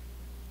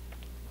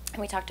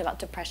 And we talked about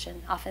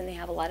depression. Often they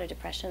have a lot of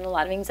depression, a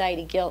lot of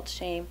anxiety, guilt,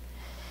 shame,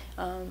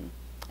 and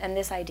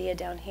this idea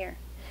down here.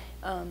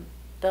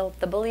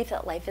 The belief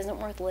that life isn't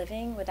worth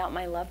living without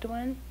my loved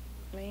one,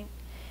 right?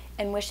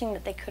 And wishing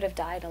that they could have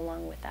died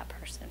along with that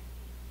person.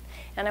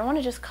 And I want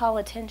to just call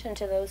attention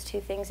to those two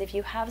things. If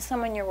you have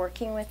someone you're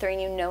working with, or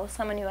you know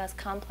someone who has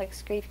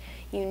complex grief,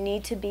 you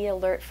need to be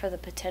alert for the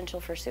potential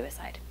for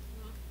suicide.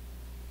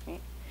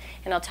 Right?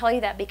 And I'll tell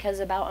you that because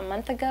about a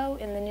month ago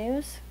in the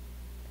news,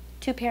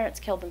 2 parents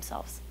killed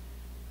themselves.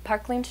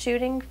 Parkland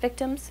shooting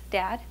victim's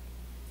dad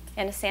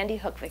and a Sandy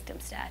Hook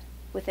victim's dad.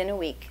 Within a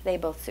week, they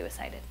both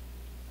suicided.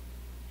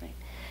 Right?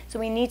 So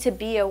we need to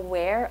be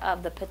aware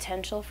of the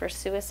potential for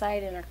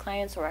suicide in our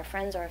clients or our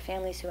friends or our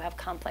families who have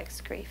complex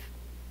grief.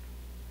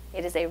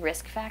 It is a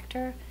risk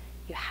factor.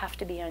 You have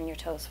to be on your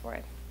toes for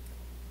it.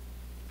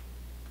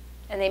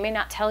 And they may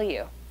not tell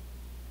you.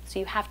 So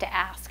you have to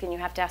ask, and you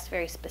have to ask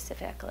very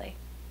specifically.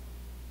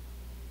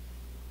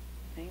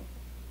 Right?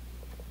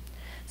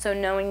 So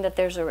knowing that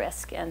there's a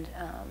risk and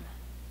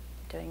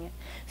doing it.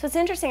 So it's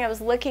interesting, I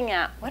was looking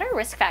at what are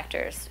risk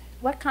factors?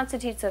 What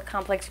constitutes a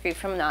complex grief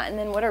from not? And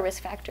then what are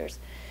risk factors?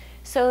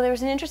 So there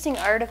was an interesting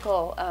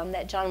article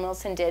that John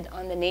Wilson did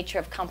on the nature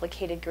of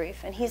complicated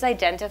grief. And he's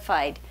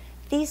identified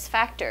these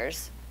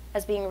factors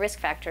as being risk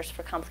factors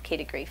for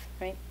complicated grief,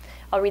 right?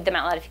 I'll read them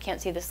out loud if you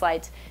can't see the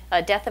slides.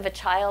 Death of a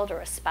child or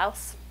a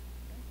spouse,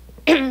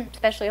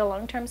 especially a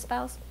long-term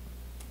spouse.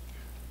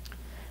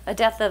 A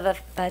death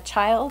of a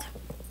child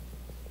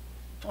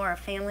or a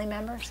family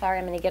member. Sorry,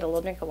 I'm going to get a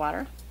little drink of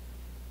water.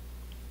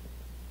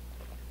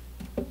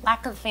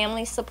 Lack of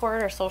family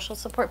support or social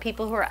support,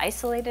 people who are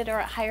isolated or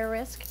at higher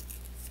risk.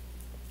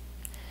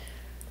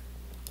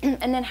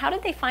 And then how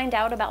did they find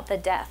out about the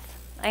death?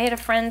 I had a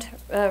friend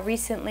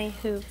recently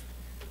who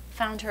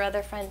found her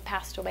other friend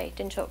passed away,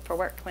 didn't show up for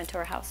work, went to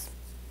her house,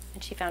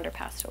 and she found her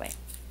passed away.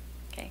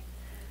 Okay,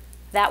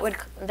 that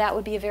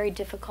would be a very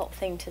difficult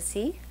thing to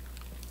see.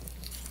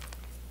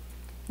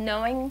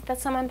 Knowing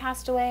that someone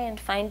passed away and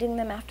finding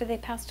them after they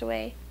passed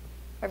away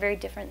are very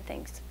different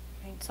things.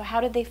 Right? So how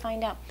did they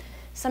find out?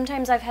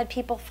 Sometimes I've had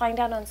people find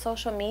out on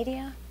social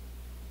media.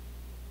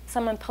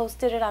 Someone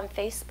posted it on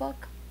Facebook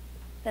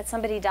that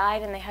somebody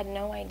died and they had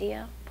no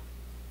idea.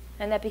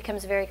 And that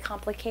becomes very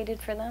complicated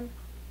for them.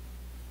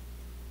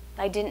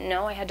 I didn't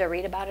know. I had to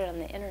read about it on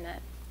the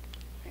internet.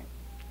 Right?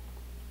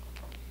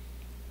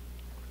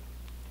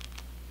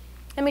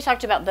 And we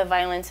talked about the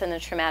violence and the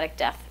traumatic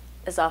death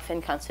as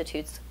often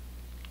constitutes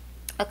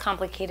a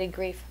complicated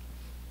grief.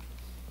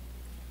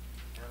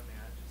 May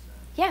I just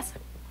add? Yes.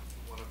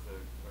 One of the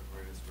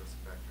greatest risk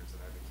factors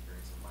that I've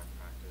experienced in my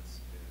practice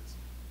is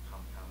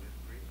compounded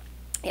grief.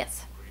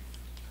 Yes. Grief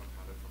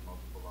compounded from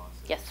multiple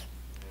losses. Yes.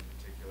 And in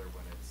particular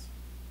when it's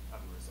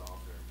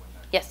unresolved or when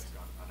that Yes. has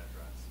gone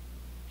unaddressed.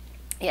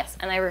 Yes,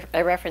 and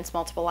I reference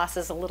multiple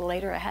losses a little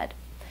later ahead,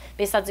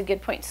 because that's a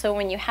good point. So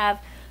when you have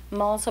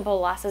multiple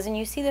losses, and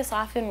you see this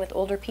often with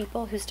older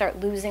people who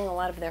start losing a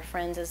lot of their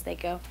friends as they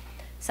go.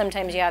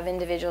 Sometimes you have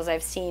individuals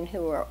I've seen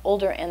who are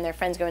older and their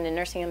friends go into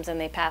nursing homes and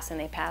they pass, and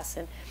their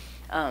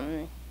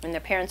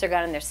parents are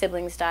gone and their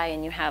siblings die,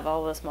 and you have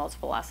all those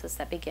multiple losses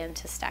that begin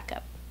to stack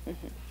up.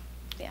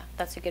 Yeah,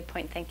 that's a good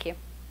point. Thank you.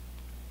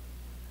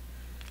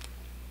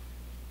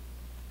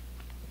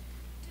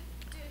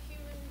 Do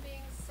human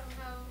beings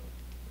somehow,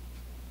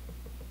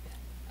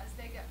 as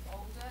they get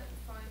older,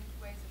 find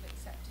ways of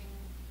accepting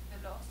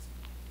the loss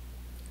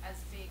as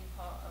being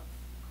part of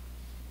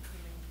the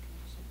human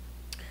condition?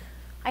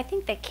 I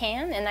think they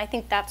can, and I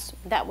think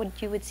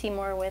you would see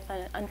more with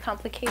an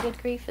uncomplicated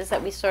grief, is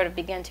that we sort of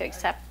begin to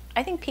accept.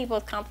 I think people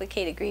with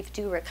complicated grief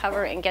do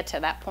recover and get to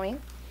that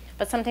point,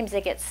 but sometimes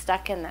they get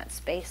stuck in that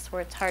space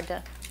where it's hard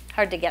to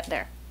get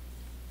there.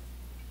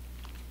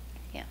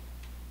 Yeah.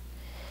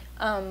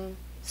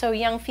 So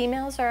young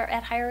females are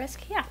at higher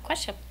risk? Yeah,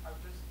 question.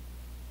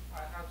 I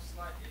have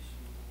slight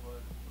issue with the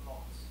word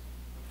loss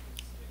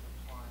because it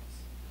implies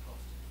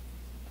loss to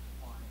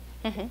decline.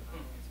 Mm-hmm. I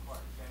think it's quite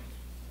a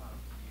dangerous term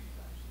to use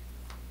actually.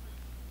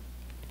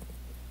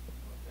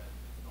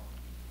 It's not,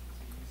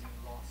 so using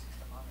loss is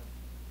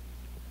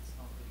it's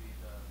not really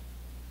the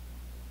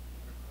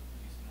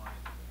use of mind.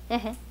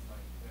 Mm-hmm. It's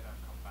like they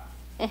don't come back.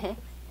 Mm-hmm.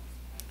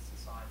 And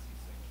society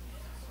thinks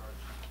it's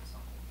searching for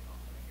something you're not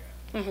going to get.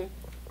 Mm-hmm.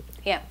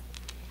 Yeah.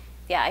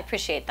 Yeah, I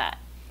appreciate that.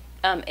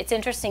 It's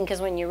interesting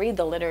because when you read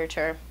the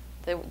literature,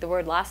 the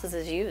word losses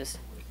is used.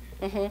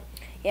 Mm-hmm.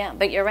 Yeah,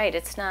 but you're right.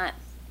 It's not.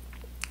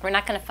 We're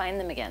not going to find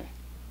them again,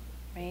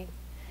 right?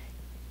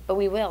 But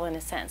we will, in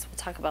a sense. We'll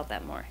talk about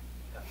that more.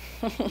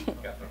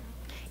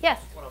 Yes.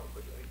 One other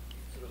quick,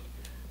 sort of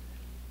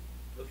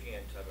looking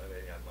at,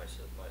 my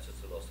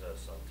sister lost her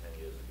son 10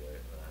 years ago,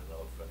 and I had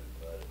another friend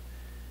who murdered,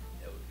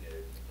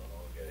 not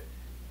long ago.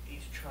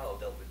 Each child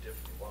dealt with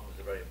differently. One was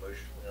very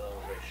emotional, the other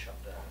was very shut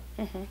down.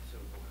 Mm-hmm. So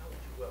how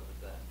would you work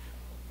with that?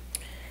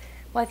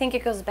 Well, I think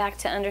it goes back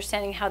to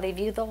understanding how they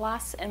view the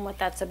loss and what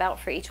that's about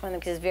for each one,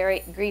 because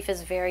grief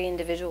is very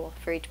individual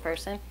for each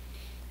person.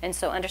 And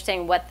so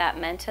understanding what that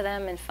meant to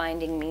them and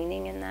finding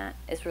meaning in that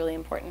is really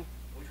important.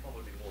 Which one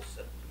would be more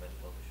set to mental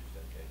health issues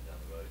then going down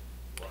the road?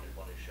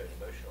 One is showing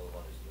emotional,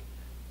 one is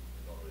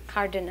not really showing.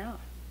 Hard to know.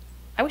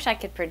 I wish I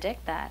could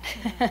predict that.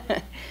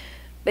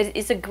 But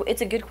it's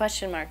a good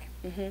question, Mark.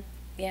 Mm-hmm.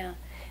 Yeah.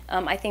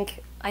 I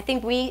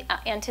think we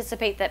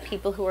anticipate that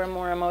people who are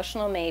more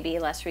emotional may be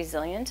less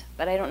resilient,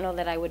 but I don't know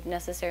that I would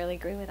necessarily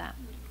agree with that.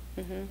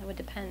 Mm-hmm. It would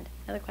depend.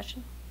 Another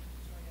question?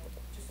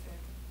 Just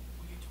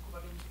will you talk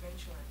about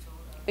intervention until?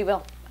 We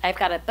will. I've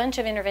got a bunch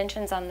of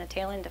interventions on the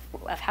tail end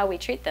of how we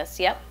treat this.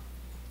 Yep.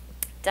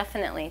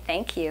 Definitely.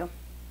 Thank you.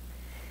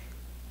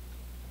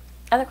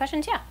 Other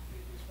questions? Yeah.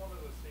 It's one of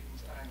the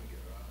things, anger,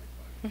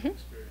 I've Mm-hmm.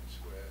 experienced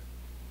where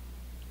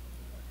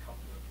a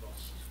couple have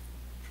lost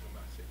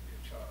traumatically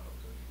a child,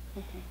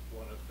 and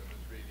one of them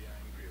is really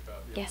angry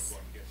about the Yes.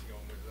 other one getting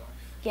on with life.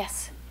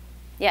 Yes.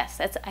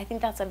 Yes. I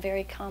think that's a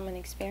very common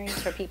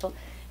experience for people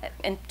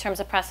in terms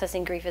of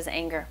processing grief is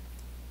anger.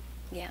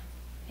 Yeah.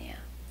 Yeah.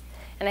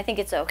 And I think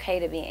it's okay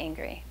to be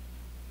angry.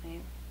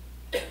 Right?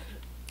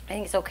 I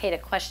think it's okay to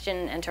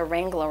question and to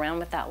wrangle around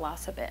with that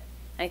loss a bit.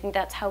 I think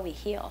that's how we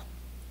heal.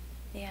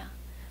 Yeah.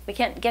 We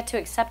can't get to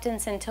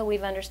acceptance until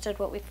we've understood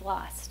what we've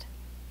lost.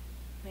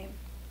 Right?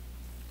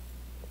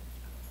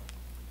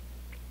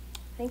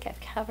 I think I've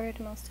covered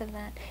most of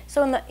that.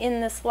 So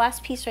in this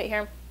last piece right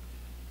here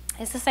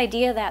is this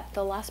idea that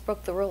the loss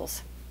broke the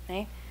rules.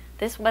 Right?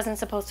 This wasn't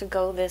supposed to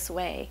go this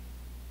way.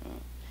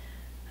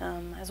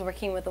 I was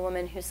working with a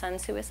woman whose son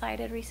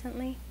suicided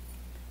recently,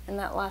 and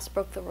that loss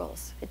broke the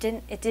rules. It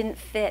didn't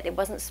fit. It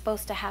wasn't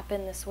supposed to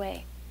happen this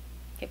way.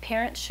 Okay,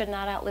 parents should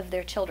not outlive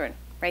their children,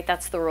 right?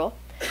 That's the rule.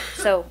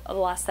 So a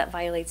loss that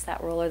violates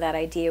that rule or that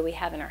idea we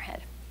have in our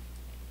head.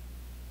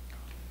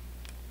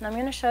 And I'm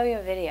going to show you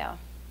a video,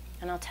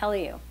 and I'll tell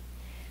you,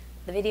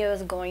 the video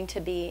is going to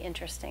be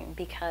interesting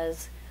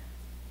because,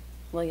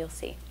 well, you'll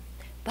see.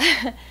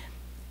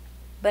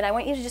 But I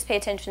want you to just pay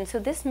attention. So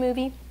this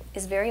movie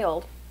is very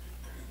old.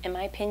 In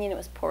my opinion, it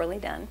was poorly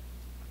done.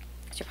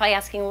 So you're probably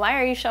asking,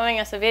 why are you showing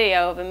us a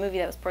video of a movie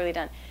that was poorly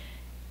done?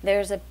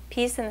 There's a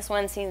piece in this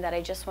one scene that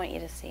I just want you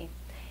to see.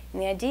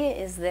 And the idea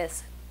is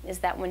this, is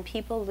that when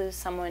people lose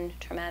someone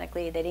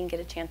traumatically, they didn't get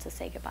a chance to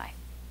say goodbye.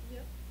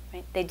 Yep.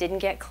 Right? They didn't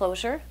get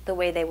closure the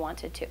way they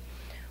wanted to.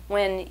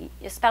 When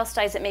your spouse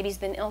dies that maybe has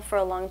been ill for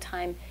a long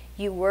time,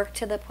 you work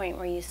to the point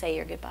where you say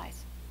your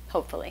goodbyes,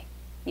 hopefully.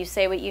 You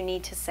say what you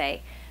need to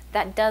say.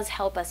 That does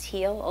help us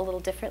heal a little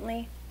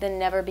differently than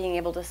never being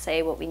able to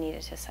say what we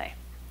needed to say.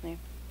 Right?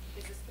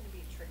 Is this going to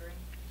be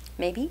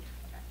Maybe?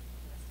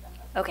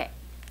 Okay.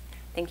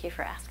 Thank you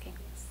for asking.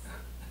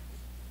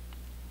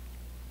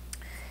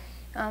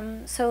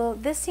 So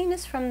this scene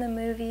is from the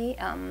movie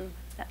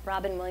that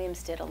Robin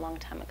Williams did a long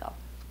time ago.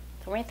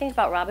 So when you think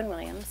about Robin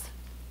Williams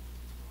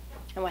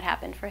and what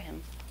happened for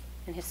him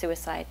and his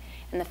suicide,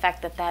 and the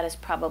fact that that is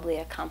probably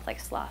a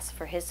complex loss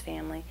for his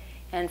family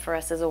and for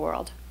us as a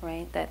world,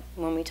 right? That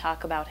when we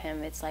talk about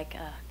him, it's like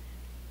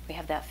we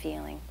have that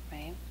feeling,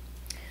 right?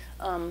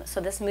 So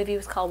this movie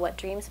was called What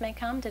Dreams May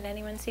Come. Did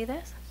anyone see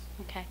this?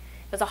 Okay.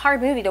 It was a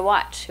hard movie to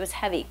watch. It was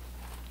heavy.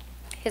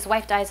 His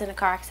wife dies in a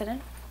car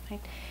accident, right?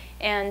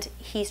 And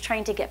he's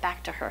trying to get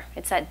back to her.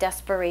 It's that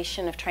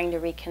desperation of trying to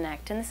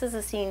reconnect. And this is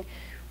a scene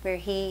where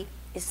he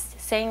is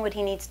saying what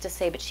he needs to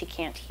say, but she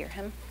can't hear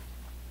him.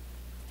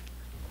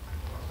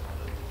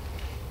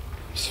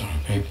 I'm sorry,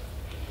 babe.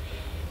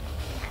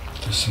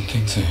 There's some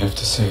things I have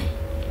to say.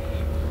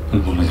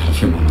 I've only got a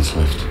few moments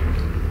left.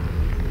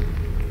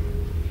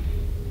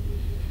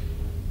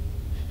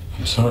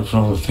 I'm sorry for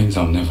all the things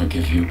I'll never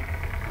give you.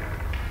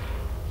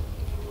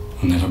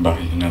 I'll never buy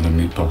you another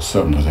meatball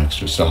sub with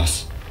extra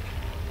sauce.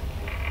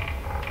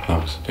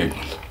 That was a big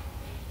one.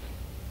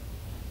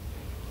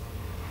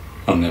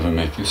 I'll never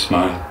make you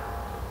smile.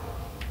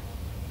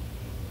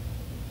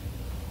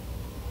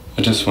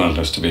 I just wanted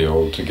us to be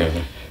old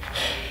together.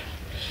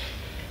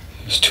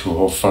 There's two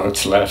old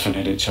farts laughing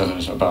at each other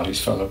as our bodies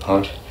fell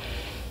apart.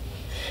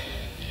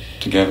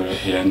 Together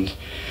at the end,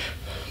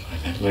 by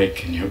that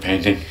lake in your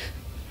painting.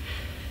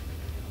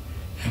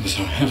 It was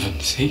our heaven,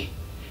 see?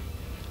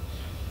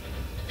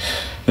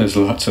 There's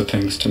lots of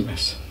things to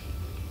miss.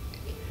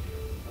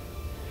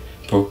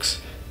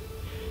 Books,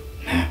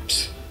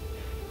 naps,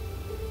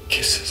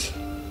 kisses,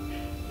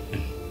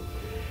 and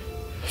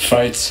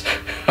fights.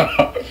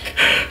 Oh,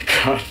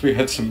 God, we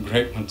had some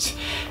great ones.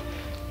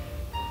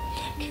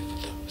 Thank you for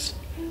those.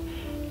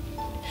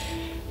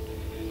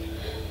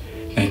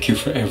 Thank you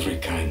for every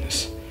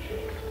kindness.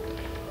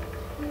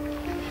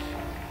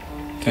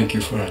 Thank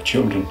you for our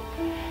children.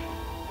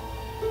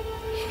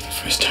 For the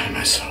first time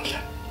I saw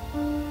them.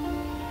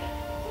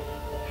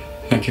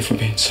 Thank you for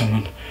being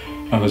someone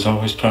I was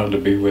always proud to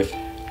be with.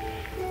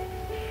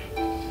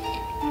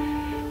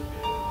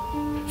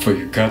 For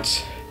your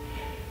guts,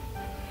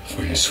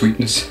 for your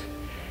sweetness,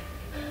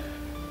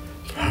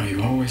 for how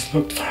you always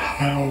looked, for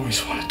how I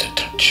always wanted to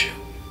touch you.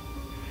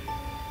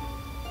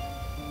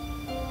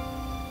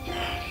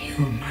 God, you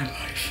were my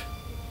life.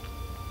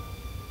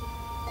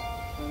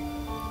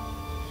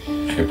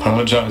 I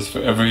apologize for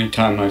every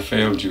time I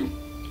failed you,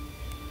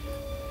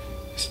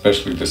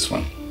 especially this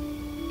one.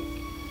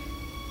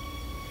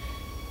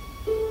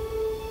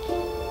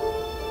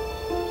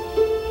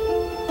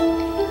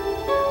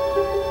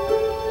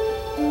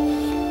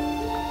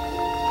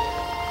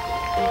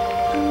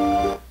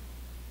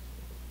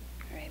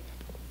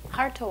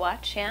 Hard to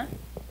watch, yeah?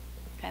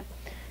 Okay.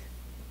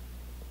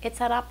 It's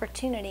that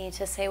opportunity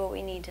to say what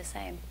we need to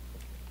say.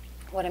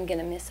 What I'm going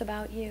to miss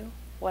about you,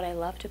 what I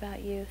loved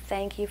about you,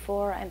 thank you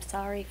for, I'm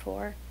sorry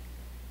for.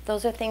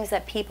 Those are things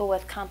that people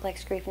with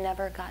complex grief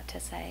never got to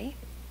say,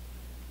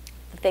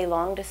 that they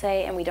long to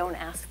say, and we don't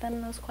ask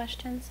them those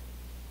questions.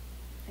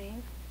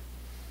 Right?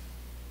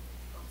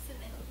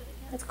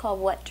 It's called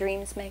What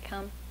Dreams May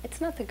Come. It's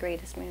not the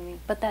greatest movie,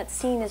 but that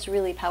scene is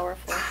really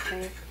powerful.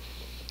 Right?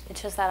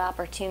 It's just that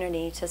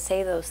opportunity to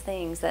say those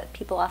things that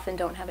people often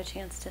don't have a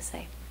chance to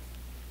say.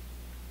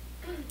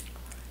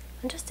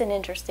 And just an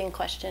interesting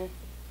question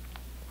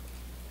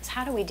is,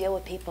 how do we deal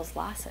with people's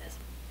losses?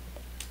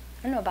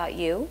 I don't know about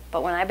you,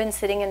 but when I've been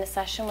sitting in a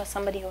session with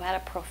somebody who had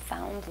a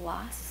profound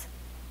loss,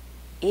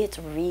 it's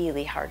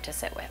really hard to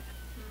sit with,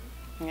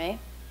 right?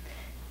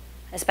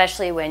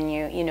 Especially when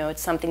you know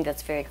it's something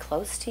that's very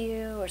close to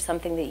you or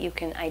something that you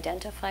can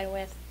identify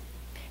with.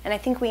 And I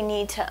think we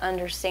need to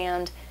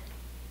understand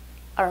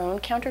our own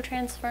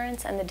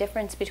countertransference and the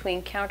difference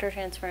between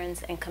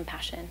countertransference and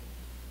compassion,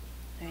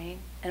 right?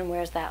 And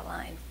where's that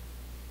line?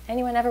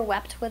 Anyone ever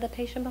wept with a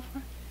patient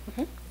before?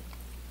 Mm-hmm.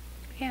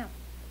 Yeah,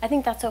 I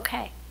think that's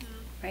okay,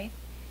 right?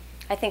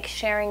 I think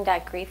sharing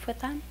that grief with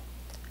them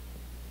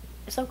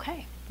is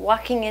okay.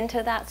 Walking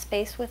into that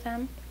space with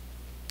them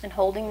and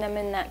holding them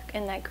in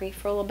that grief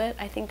for a little bit,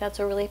 I think that's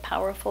a really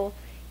powerful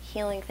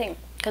healing thing,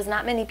 because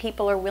not many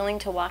people are willing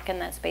to walk in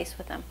that space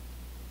with them.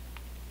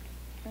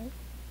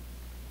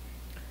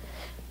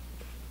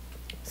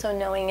 So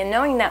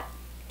knowing that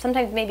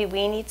sometimes maybe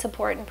we need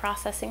support in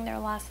processing their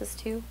losses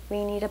too.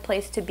 We need a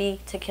place to be,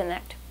 to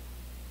connect.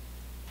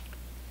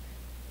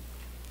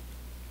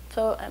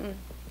 So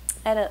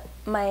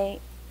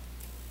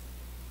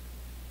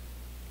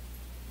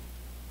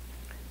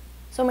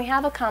so when we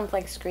have a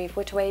complex grief,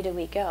 which way do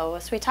we go?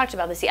 So we talked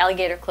about this, the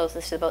alligator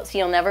closest to the boat, so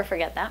you'll never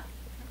forget that.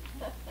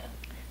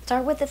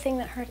 Start with the thing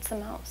that hurts the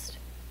most.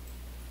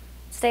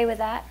 Stay with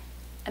that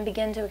and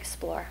begin to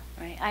explore,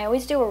 right? I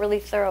always do a really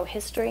thorough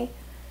history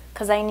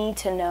because I need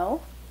to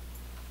know,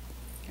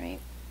 right?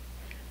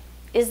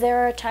 Is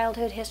there a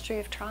childhood history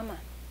of trauma?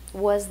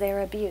 Was there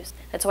abuse?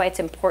 That's why it's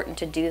important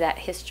to do that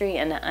history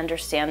and to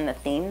understand the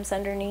themes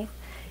underneath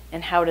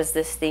and how does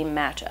this theme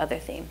match other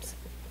themes.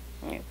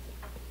 Right.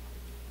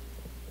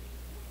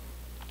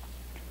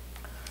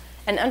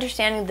 And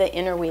understanding the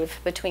interweave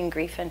between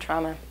grief and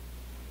trauma.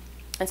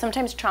 And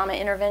sometimes trauma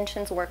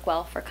interventions work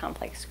well for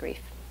complex grief,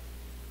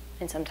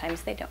 and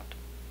sometimes they don't.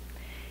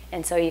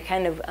 And so you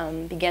kind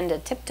of begin to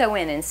tiptoe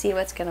in and see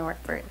what's going to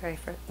work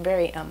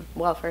very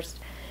well first.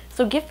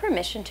 So give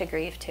permission to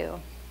grieve too.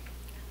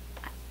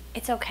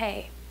 It's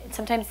okay. And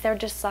sometimes they're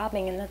just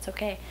sobbing, and that's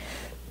okay.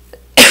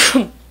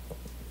 So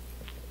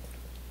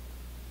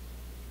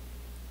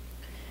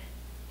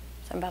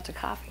I'm about to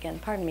cough again.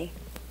 Pardon me.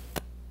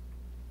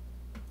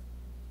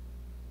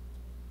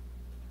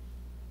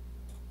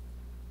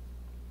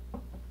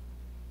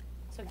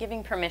 So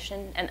giving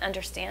permission and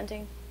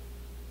understanding.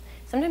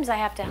 Sometimes I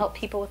have to help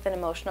people with an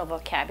emotional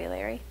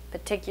vocabulary,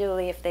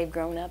 particularly if they've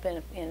grown up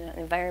in an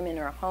environment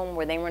or a home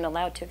where they weren't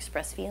allowed to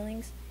express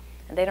feelings,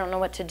 and they don't know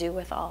what to do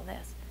with all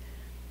this.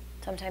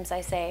 Sometimes I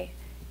say,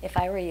 if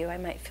I were you, I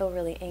might feel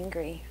really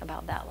angry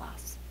about that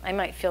loss. I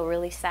might feel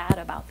really sad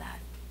about that.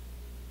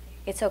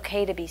 It's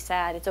okay to be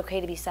sad. It's okay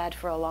to be sad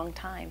for a long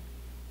time.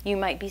 You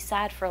might be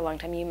sad for a long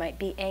time. You might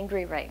be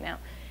angry right now.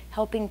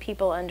 Helping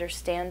people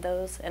understand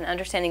those and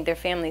understanding their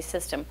family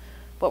system.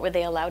 What were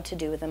they allowed to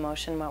do with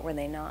emotion? What were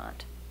they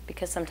not?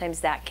 Because sometimes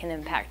that can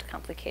impact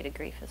complicated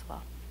grief as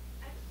well.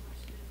 I have a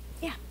question.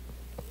 Yeah.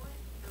 What,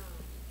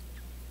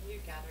 you're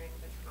gathering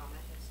the trauma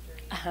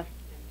history Uh-huh. and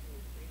kind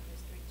of grief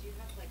history. Do you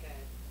have like a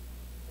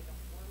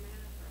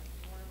format or a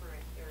form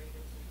or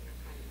even some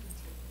kind of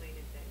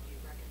templated that you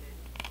recommend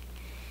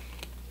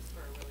just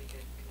for a really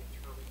good kind of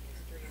trauma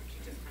history, or do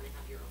you just kind of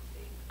have your own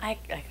thing?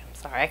 I'm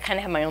sorry, I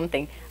kind of have my own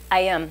thing.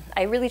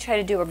 I really try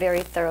to do a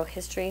very thorough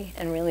history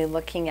and really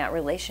looking at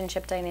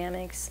relationship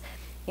dynamics.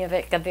 You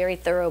know, a very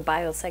thorough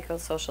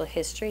biopsychosocial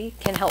history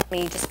can help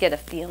me just get a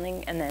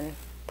feeling and then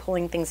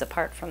pulling things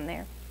apart from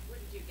there. Where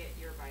did you get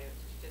your bio? Did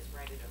you just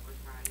write it over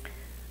time?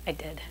 I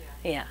did,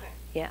 Yeah. yeah, Okay.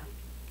 yeah.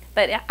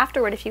 But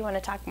afterward, if you want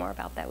to talk more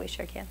about that, we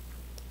sure can.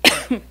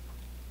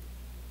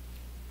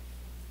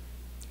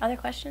 Other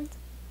questions?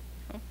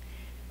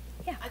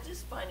 Yeah. I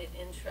just find it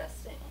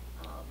interesting,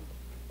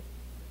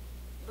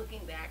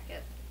 looking back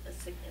at a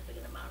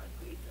significant amount of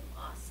grief and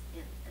loss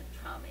and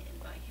trauma in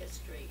my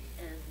history,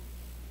 and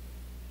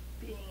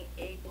being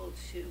able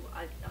to,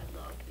 I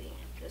love being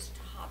at this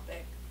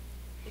topic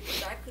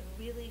because I could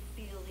really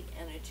feel the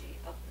energy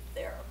of the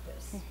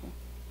therapist. Mm-hmm.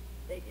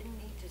 They didn't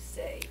need to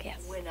say, Yes.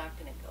 we're not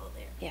going to go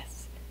there.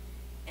 Yes.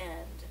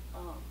 And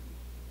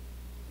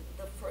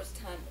the first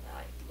time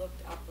that I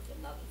looked up with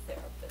another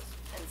therapist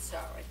and saw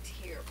a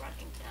tear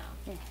running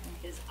down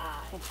his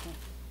eye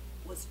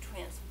was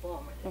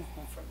transformative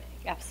for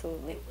me.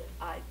 Absolutely.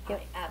 I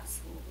Yep.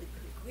 absolutely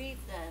could grieve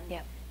then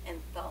Yep.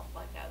 and felt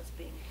like I was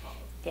being called.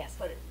 Yes.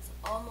 But it was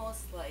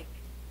almost like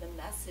the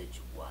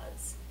message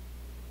was,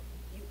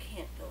 you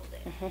can't go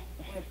there.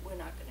 We're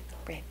not going to go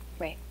there.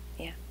 Right,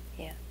 yeah,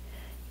 yeah,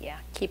 yeah.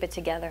 Keep it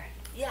together.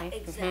 Yeah, right?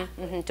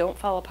 exactly. Don't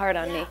fall apart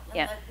on me. I'm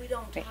Yeah. like, we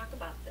don't Right. talk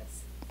about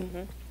this.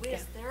 We Yeah.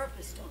 as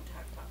therapists don't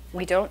talk about this.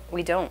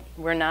 We don't.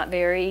 We're not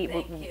very,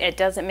 Thank you. it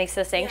doesn't make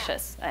us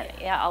anxious.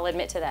 Yeah. I'll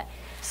admit to that.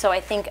 So I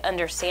think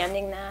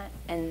understanding that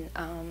and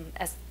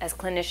as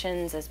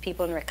clinicians, as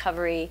people in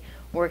recovery,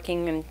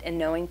 working and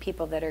knowing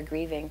people that are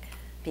grieving,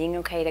 being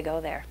okay to go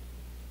there.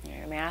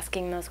 I'm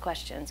asking those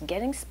questions,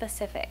 getting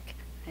specific.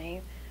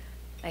 Right?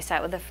 I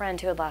sat with a friend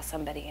who had lost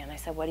somebody and I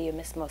said, what do you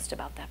miss most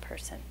about that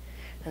person?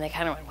 And they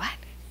kind of went, what?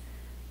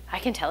 I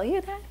can tell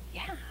you that?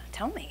 Yeah,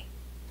 tell me.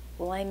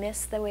 Well, I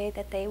miss the way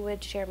that they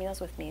would share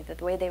meals with me,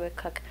 the way they would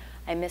cook.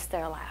 I miss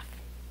their laugh.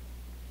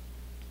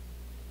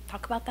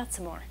 Talk about that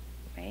some more,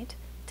 right?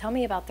 Tell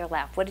me about their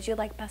laugh. What did you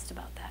like best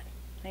about that,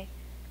 right?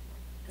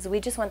 Because we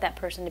just want that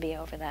person to be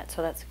over that,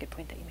 so that's a good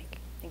point that you make.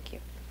 Thank you.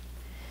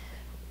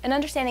 And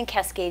understanding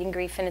cascading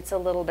grief, and it's a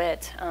little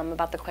bit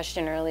about the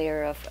question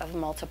earlier of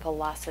multiple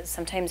losses.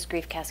 Sometimes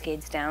grief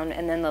cascades down,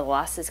 and then the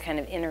losses kind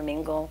of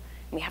intermingle.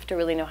 And we have to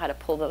really know how to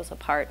pull those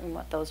apart and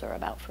what those are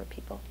about for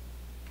people.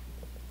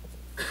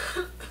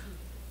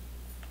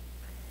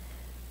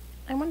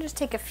 I want to just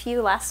take a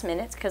few last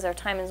minutes, because our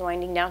time is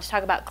winding down, to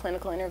talk about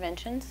clinical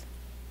interventions.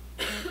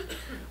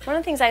 One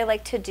of the things I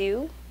like to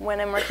do when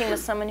I'm working with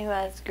someone who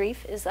has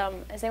grief is,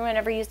 has anyone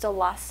ever used a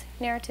loss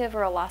narrative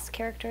or a loss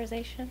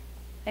characterization?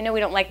 I know we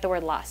don't like the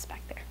word loss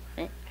back there,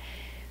 right?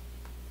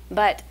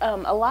 But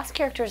a loss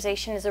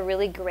characterization is a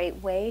really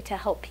great way to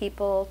help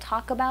people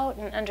talk about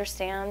and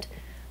understand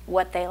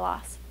what they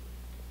lost,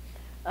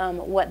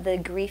 what the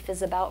grief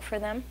is about for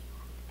them.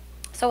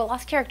 So a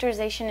loss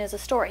characterization is a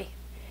story.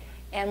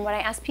 And what I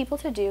ask people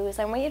to do is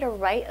I want you to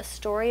write a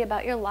story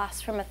about your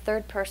loss from a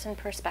third-person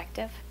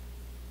perspective.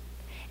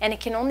 And it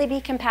can only be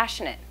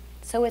compassionate.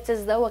 So it's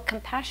as though a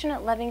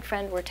compassionate, loving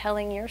friend were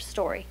telling your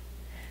story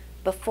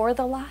before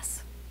the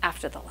loss,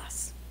 after the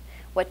loss.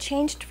 What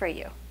changed for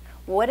you?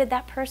 What did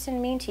that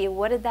person mean to you?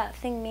 What did that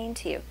thing mean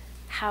to you?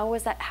 How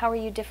was that? How are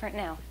you different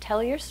now?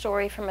 Tell your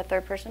story from a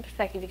third-person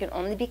perspective. You can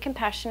only be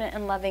compassionate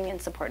and loving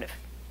and supportive.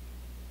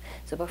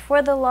 So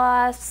before the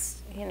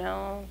loss, You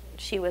know,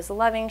 she was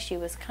loving, she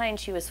was kind,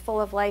 she was full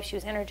of life, she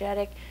was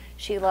energetic,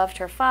 she loved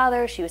her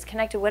father, she was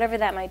connected, whatever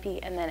that might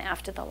be. And then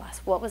after the loss,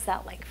 what was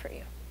that like for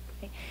you?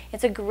 Okay?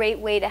 It's a great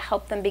way to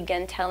help them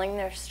begin telling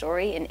their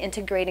story and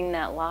integrating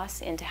that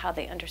loss into how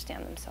they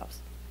understand themselves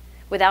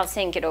without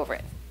saying get over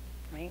it.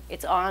 Right?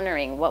 It's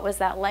honoring, what was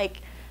that like?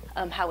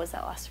 How was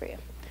that loss for you?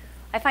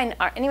 I find,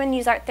 anyone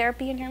use art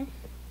therapy in here?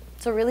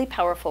 It's a really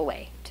powerful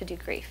way to do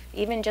grief.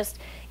 Even just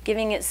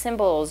giving it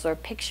symbols or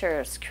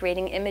pictures,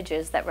 creating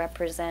images that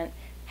represent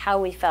how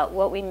we felt,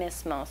 what we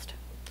miss most,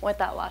 what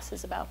that loss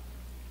is about.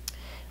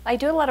 I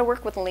do a lot of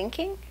work with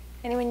linking.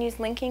 Anyone use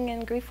linking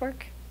in grief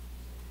work?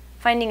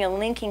 Finding a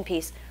linking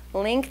piece.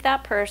 Link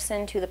that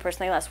person to the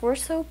person they lost. We're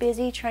so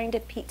busy trying to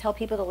tell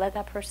people to let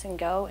that person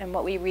go, and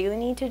what we really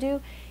need to do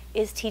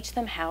is teach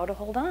them how to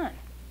hold on.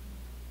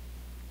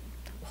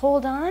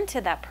 Hold on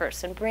to that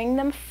person. Bring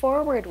them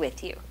forward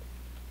with you.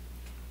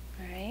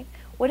 All right?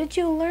 What did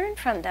you learn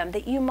from them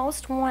that you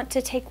most want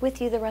to take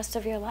with you the rest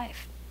of your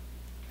life?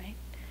 Right?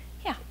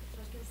 Yeah. I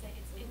was going to say,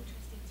 it's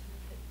interesting to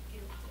look at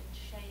guilt and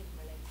shame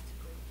related to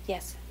grief.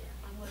 Yes.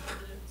 I'm working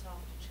with a looked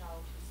after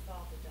child whose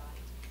father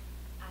died,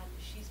 and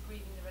she's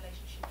grieving the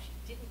relationship she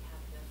didn't have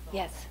with her father.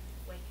 Yes.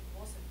 Where he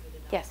wasn't good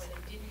enough. Yes.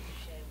 Where they didn't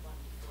share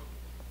wonderful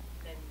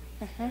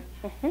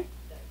memories.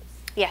 Those.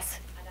 Yes.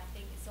 And I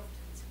think it's often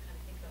to kind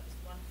of think about this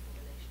wonderful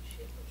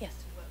relationship, but Yes.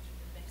 to work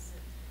through the mess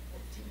of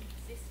what didn't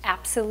exist.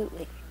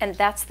 Absolutely. And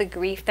that's the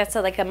grief. That's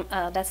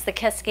that's the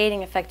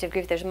cascading effect of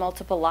grief. There's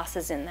multiple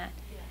losses in that.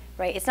 Yeah.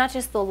 Right? It's not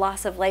just the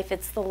loss of life,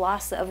 it's the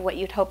loss of what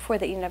you'd hoped for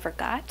that you never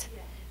got.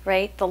 Yeah.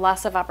 Right? The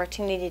loss of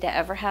opportunity to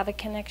ever have a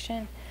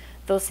connection.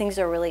 Those things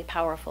are really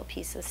powerful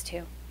pieces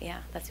too. Yeah,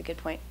 that's a good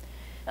point.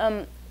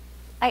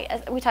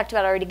 We talked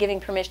about already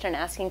giving permission and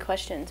asking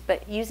questions,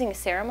 but using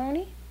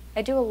ceremony.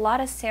 I do a lot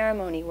of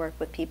ceremony work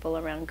with people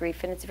around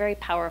grief, and it's very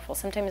powerful.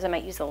 Sometimes I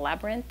might use a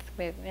labyrinth.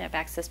 We have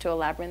access to a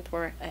labyrinth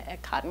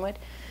at Cottonwood.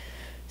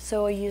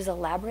 So I use a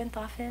labyrinth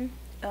often.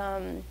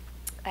 I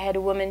had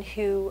a woman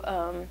who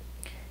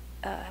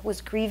was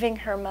grieving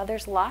her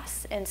mother's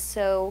loss, and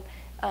so,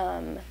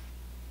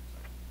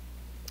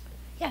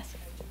 yes.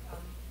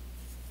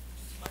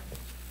 My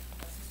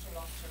sister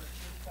lost her.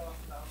 She fell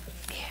off the balcony.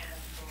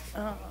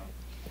 Yeah.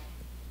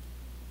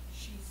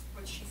 She's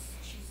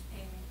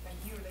in a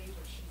year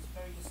later. She's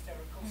very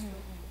hysterical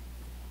still,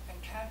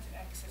 and can't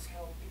access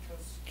help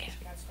because she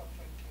can't stop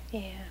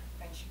drinking. Yeah.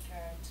 And she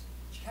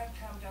can't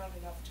calm down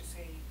enough to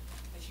say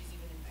that she's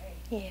even in pain.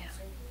 Yeah.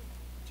 So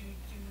do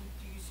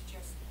you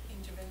suggest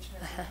intervention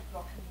as a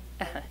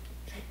blocking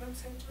treatment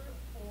center,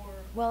 or?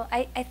 Well,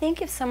 I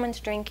think if someone's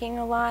drinking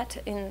a lot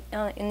in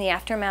the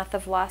aftermath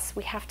of loss,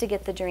 we have to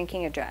get the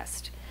drinking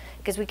addressed.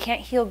 Because we can't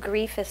heal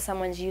grief if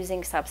someone's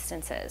using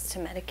substances to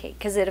medicate,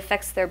 because it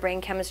affects their brain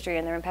chemistry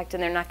and their impact,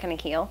 and they're not going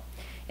to heal.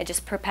 It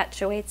just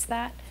perpetuates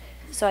that.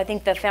 So I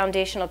think the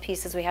foundational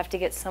piece is we have to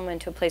get someone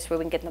to a place where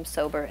we can get them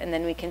sober, and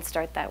then we can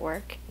start that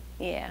work.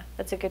 Yeah,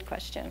 that's a good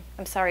question.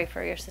 I'm sorry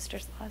for your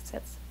sister's loss.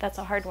 That's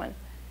a hard one.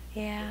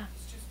 Yeah.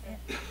 It's just that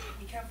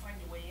we can't find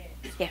a way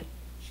in. So Yeah.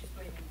 she's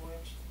blaming where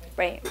she's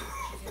blaming. Right.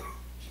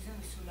 She's in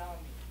the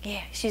tsunami.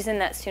 Yeah, she's in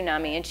that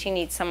tsunami, and she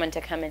needs someone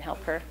to come and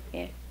help her.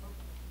 Yeah.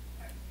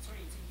 Sorry,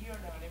 it's a year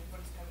now, and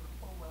everybody's kind of,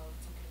 oh well,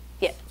 it's okay.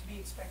 Yeah. It's to be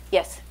expected.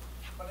 Yes.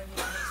 But I mean,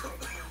 I'm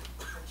expecting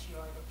that she'll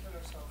either kill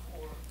herself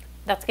or.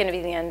 That's going to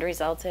be the end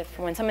result. If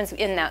when someone's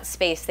in that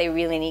space, they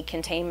really need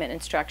containment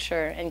and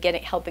structure and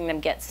helping them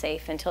get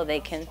safe until they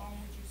can. How strong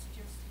would you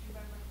suggest to do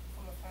that, like,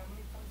 from a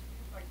family point of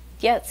view? Like,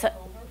 Yeah, take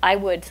over? I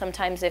would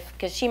sometimes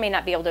because she may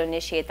not be able to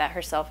initiate that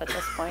herself at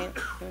this point.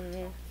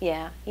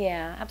 Yeah,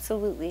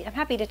 absolutely. I'm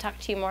happy to talk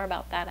to you more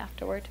about that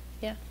afterward.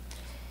 Yeah.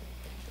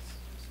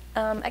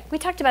 We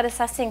talked about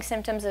assessing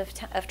symptoms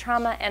of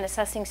trauma and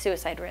assessing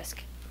suicide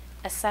risk.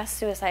 Assess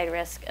suicide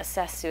risk,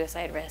 assess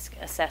suicide risk,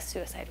 assess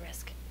suicide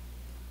risk.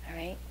 All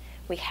right?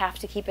 We have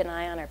to keep an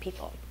eye on our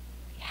people.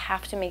 We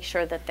have to make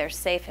sure that they're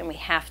safe, and we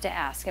have to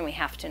ask, and we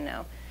have to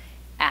know.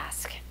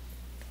 Ask.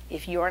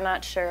 If you're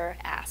not sure,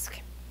 ask.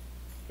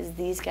 Because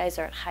these guys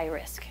are at high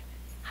risk.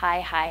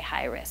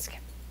 High risk.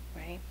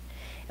 Right?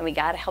 And we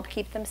got to help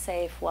keep them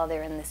safe while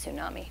they're in the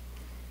tsunami.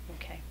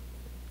 Okay.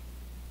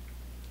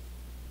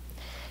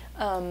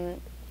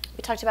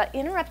 We talked about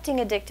interrupting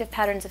addictive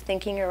patterns of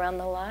thinking around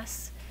the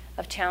loss,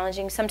 of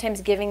challenging,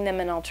 sometimes giving them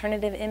an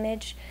alternative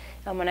image.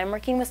 When I'm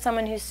working with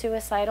someone who's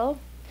suicidal,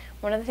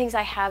 one of the things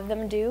I have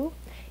them do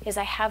is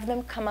I have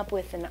them come up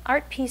with an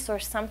art piece or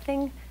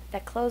something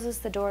that closes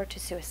the door to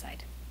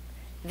suicide.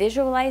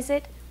 Visualize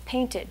it,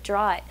 paint it,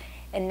 draw it.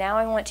 And now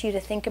I want you to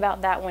think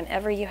about that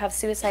whenever you have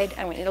suicide.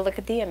 I want you to look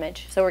at the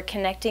image. So we're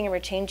connecting and we're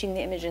changing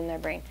the image in their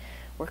brain.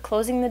 We're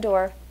closing the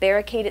door,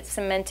 barricade it,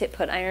 cement it,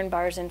 put iron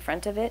bars in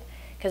front of it.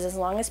 Because as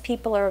long as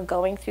people are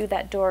going through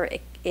that door,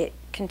 it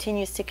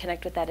continues to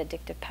connect with that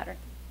addictive pattern.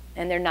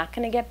 And they're not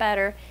going to get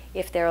better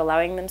if they're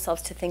allowing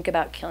themselves to think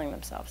about killing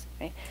themselves.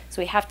 Right? So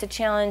we have to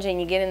challenge,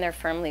 and you get in there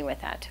firmly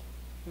with that.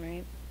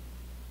 Right?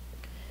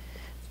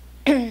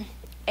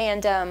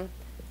 And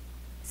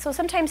so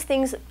sometimes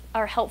things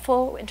are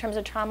helpful in terms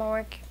of trauma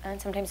work,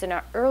 and sometimes they're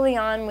not. Early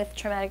on with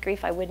traumatic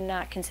grief, I would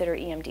not consider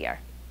EMDR.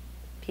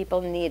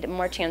 People need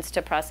more chance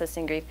to process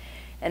and grieve,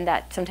 and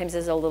that sometimes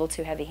is a little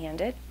too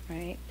heavy-handed,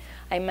 right?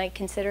 I might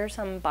consider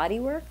some body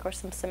work or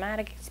some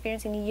somatic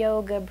experiencing,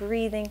 yoga,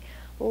 breathing,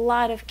 a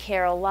lot of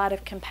care, a lot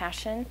of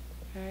compassion,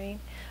 right?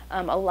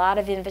 A lot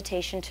of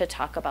invitation to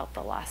talk about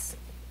the loss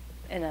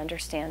and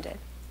understand it.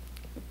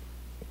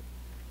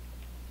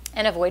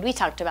 And avoid, we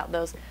talked about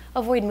those,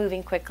 avoid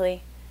moving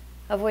quickly.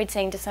 Avoid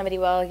saying to somebody,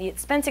 well,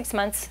 it's been 6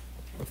 months,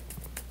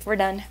 we're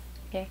done,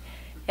 okay?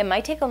 It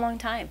might take a long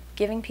time,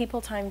 giving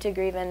people time to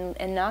grieve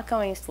and not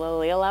going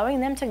slowly, allowing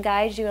them to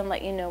guide you and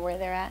let you know where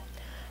they're at.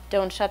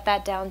 Don't shut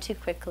that down too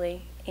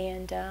quickly.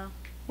 And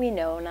we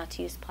know not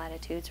to use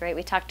platitudes, right?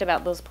 We talked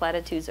about those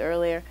platitudes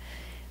earlier.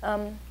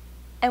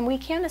 And we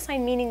can't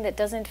assign meaning that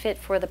doesn't fit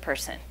for the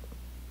person,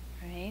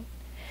 right?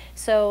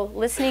 So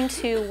listening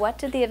to what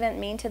did the event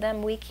mean to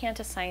them, we can't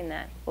assign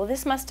that. Well,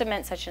 this must have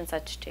meant such and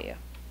such to you,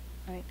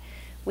 right?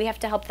 We have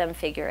to help them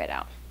figure it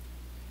out,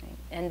 right?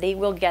 And they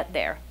will get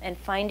there. And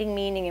finding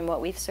meaning in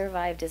what we've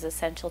survived is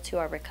essential to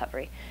our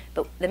recovery.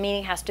 But the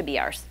meaning has to be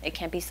ours. It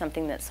can't be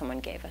something that someone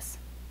gave us,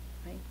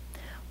 right?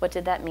 What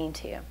did that mean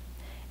to you?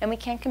 And we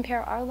can't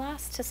compare our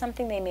loss to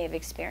something they may have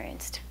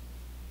experienced,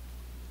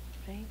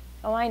 right?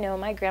 Oh, I know,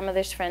 my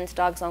grandmother's friend's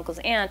dog's uncle's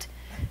aunt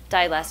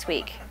died last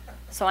week,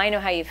 so I know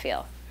how you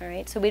feel, all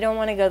right? So we don't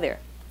want to go there.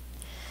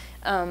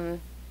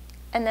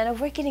 And then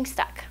avoid getting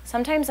stuck.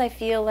 Sometimes I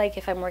feel like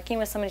if I'm working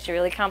with somebody who's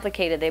really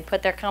complicated, they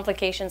put their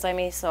complications on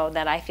me so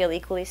that I feel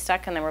equally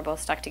stuck, and then we're both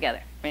stuck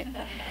together, right?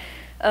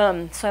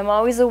 So I'm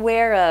always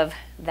aware of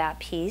that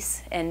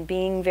piece and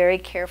being very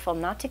careful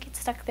not to get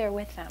stuck there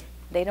with them.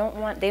 They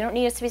don't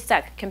need us to be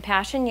stuck.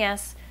 Compassion,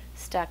 yes.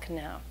 Stuck,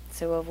 no.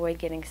 So avoid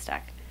getting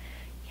stuck.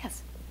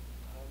 Yes?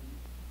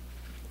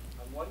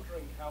 I'm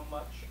wondering how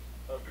much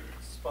of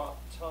spark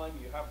time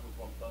you have with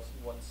one person,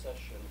 one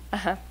session.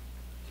 Uh-huh.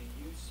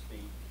 Do you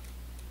speak?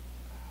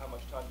 How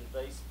much time do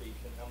they speak,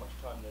 and how much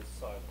time there's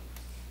silence?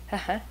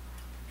 Uh-huh.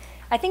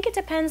 I think it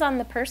depends on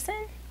the person.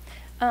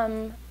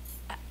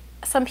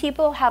 Some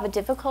people have a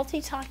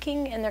difficulty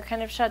talking and they're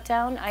kind of shut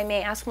down. I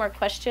may ask more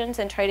questions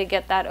and try to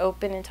get that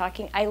open and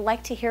talking. I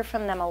like to hear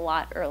from them a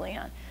lot early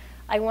on.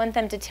 I want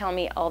them to tell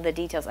me all the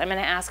details. I'm going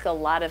to ask a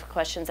lot of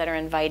questions that are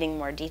inviting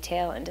more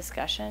detail and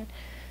discussion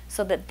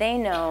so that they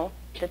know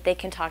that they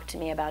can talk to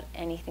me about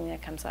anything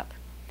that comes up.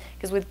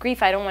 Because with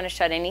grief, I don't want to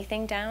shut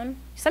anything down.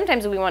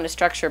 Sometimes we want to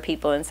structure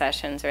people in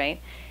sessions, right?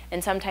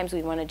 And sometimes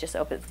we want to just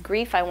open. With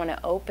grief, I want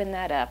to open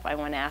that up. I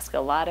want to ask a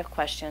lot of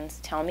questions.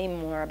 Tell me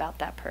more about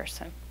that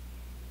person.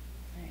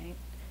 Right?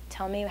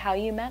 Tell me how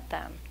you met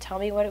them. Tell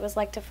me what it was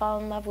like to fall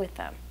in love with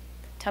them.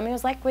 Tell me what it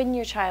was like when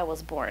your child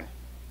was born.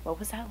 What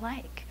was that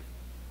like?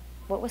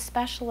 What was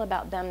special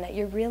about them that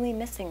you're really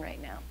missing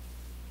right now?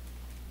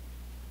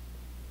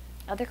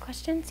 Other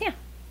questions? Yeah.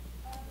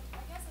 I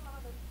guess a lot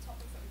of the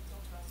topics that we've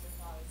talked about so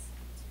far is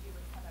to do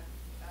with kind of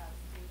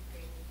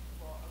grieving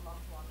for a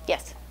loved one.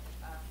 Yes.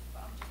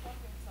 But I'm just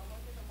wondering, because I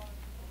work with a lot of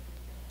people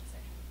who've been in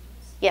sexual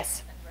abuse.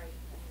 Yes. And rape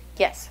and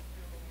Yes.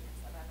 grooming and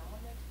stuff. And I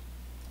wondered,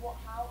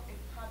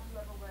 have you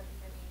ever worked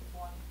with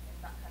anyone in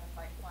that kind of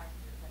like line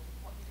group? And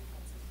what the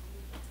difference is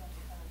really in terms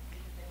of kind of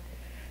grieving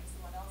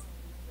someone else and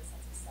grieving the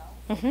sense of self?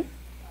 Mm-hmm.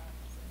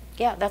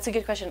 Yeah, that's a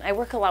good question. I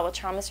work a lot with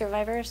trauma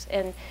survivors,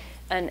 and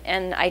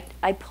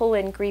I pull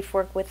in grief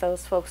work with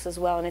those folks as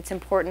well, and it's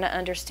important to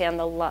understand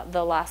the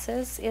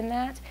losses in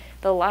that,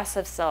 the loss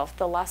of self,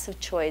 the loss of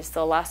choice,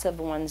 the loss of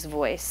one's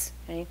voice,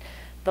 right?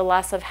 The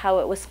loss of how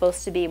it was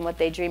supposed to be and what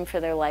they dreamed for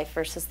their life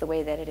versus the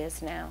way that it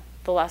is now,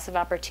 the loss of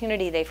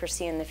opportunity they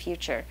foresee in the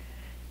future,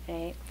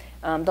 right?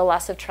 The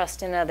loss of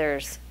trust in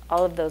others,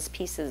 all of those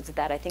pieces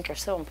that I think are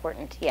so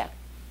important. Yeah.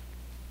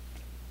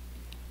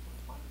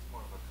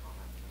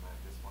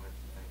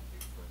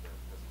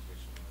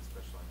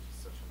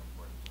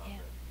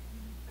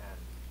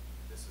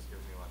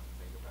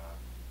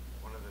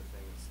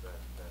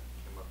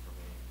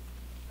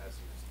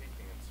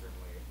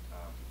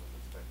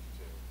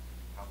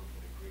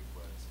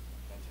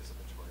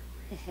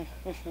 And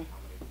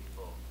how many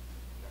people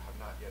have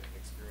not yet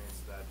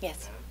experienced that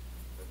Yes. event,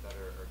 but that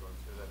are going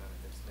through that, and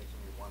it's making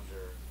me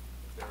wonder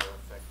if there are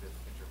effective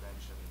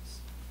interventions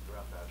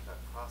throughout that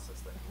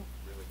process that can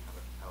really kind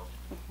of help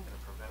in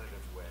a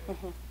preventative way,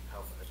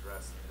 help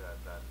address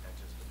that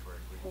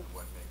anticipatory grief and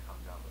what may come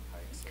down the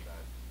pike so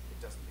that it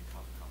doesn't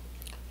become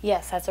complicated.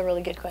 Yes, that's a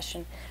really good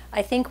question.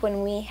 I think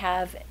when we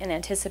have an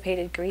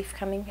anticipated grief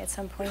coming at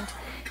some point,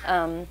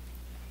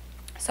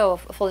 so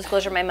full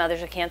disclosure, my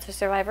mother's a cancer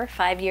survivor,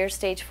 5 years,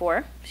 stage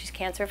 4. She's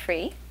cancer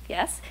free,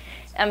 yes.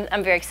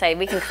 I'm very excited.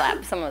 We can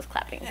clap. Someone was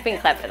clapping. We can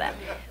clap for that.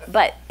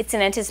 But it's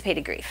an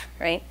anticipated grief,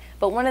 right?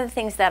 But one of the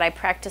things that I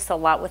practice a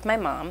lot with my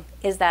mom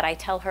is that I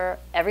tell her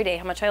every day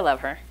how much I love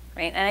her,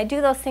 right? And I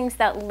do those things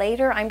that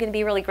later I'm going to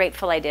be really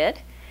grateful I did.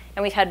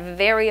 And we've had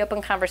very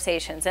open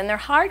conversations. And they're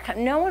hard.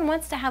 No one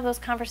wants to have those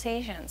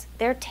conversations.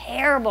 They're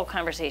terrible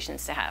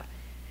conversations to have.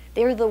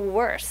 They're the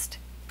worst,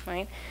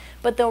 right?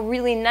 But the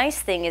really nice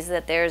thing is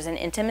that there's an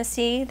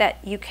intimacy that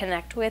you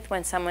connect with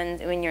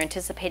when you're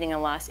anticipating a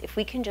loss. If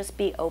we can just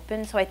be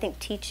open, so I think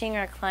teaching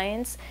our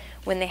clients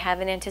when they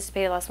have an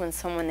anticipated loss, when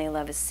someone they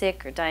love is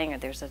sick or dying, or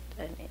there's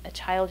a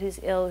child who's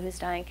ill, who's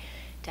dying,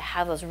 to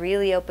have those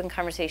really open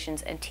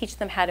conversations and teach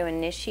them how to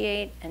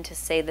initiate and to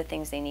say the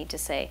things they need to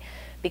say,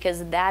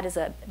 because there's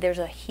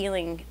a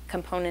healing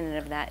component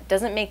of that. It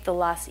doesn't make the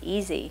loss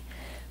easy,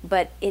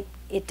 but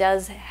it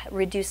does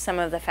reduce some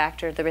of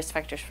the risk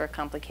factors for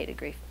complicated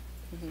grief.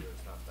 Mm-hmm.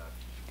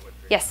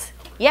 Yes,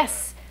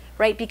 yes,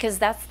 right, because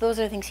those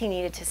are the things he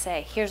needed to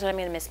say. Here's what I'm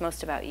going to miss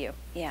most about you.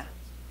 Yeah,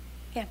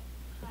 yeah.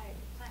 Hi,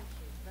 thank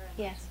you very much.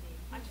 Yes.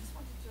 I just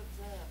wanted to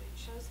observe, it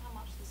shows how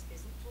much this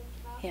isn't talked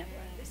about. Yeah.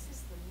 This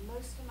is the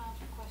most amount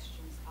of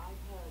questions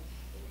I've heard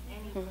in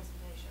any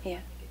presentation.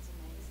 Yeah. I think it's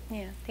amazing.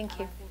 Yeah, thank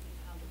you. I think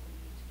you've handled them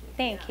beautifully.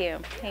 Thank you,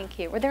 thank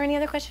you. Were there any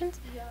other questions?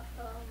 Yeah,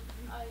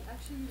 I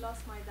actually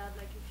lost my dad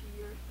like a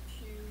few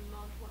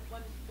months,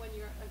 one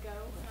year ago,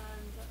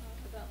 and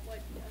about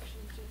what you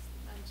actually just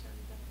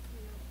mentioned, that,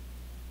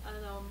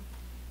 and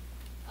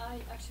I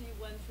actually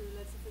went through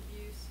lots of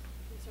abuse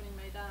concerning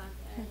my dad,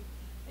 and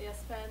I have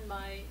spent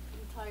my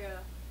entire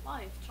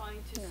life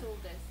trying to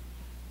solve this,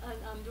 and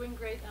I'm doing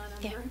great, and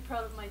I'm very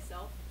proud of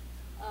myself.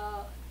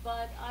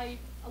 But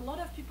a lot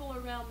of people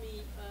around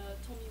me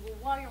told me, well,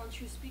 why aren't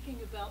you speaking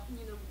about,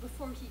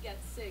 before he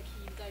gets sick,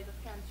 he died of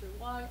cancer,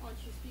 why aren't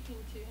you speaking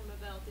to him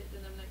about it?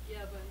 And I'm like,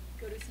 yeah, but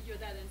go to see your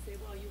dad and say,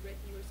 well, you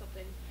raped me or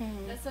something.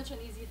 That's such an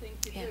easy thing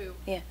to do.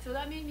 Yeah. So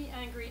that made me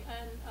angry,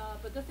 and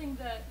but the thing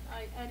that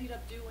I ended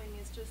up doing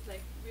is just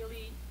like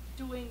really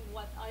doing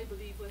what I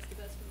believe was the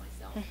best for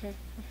myself.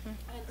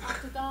 And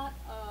after that,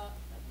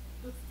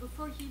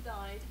 before he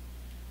died,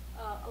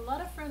 a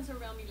lot of friends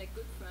around me, like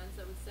good friends,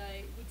 I would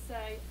say,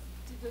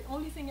 the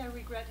only thing I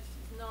regret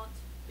is not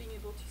being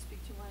able to speak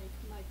to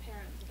my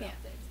parents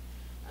about it.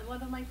 And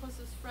one of my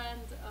closest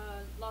friends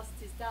lost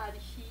his dad.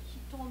 He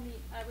told me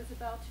I was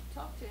about to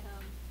talk to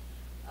him,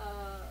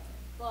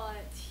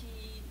 but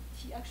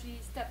he actually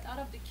stepped out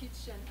of the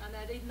kitchen, and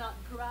I did not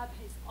grab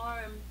his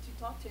arm to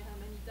talk to him,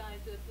 and he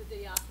died the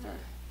day after.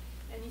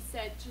 And he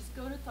said, just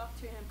go to talk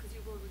to him because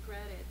you will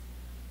regret it.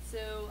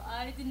 So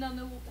I did not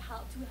know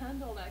how to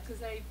handle that,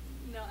 because I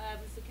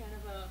was the kind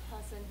of a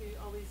person who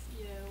always,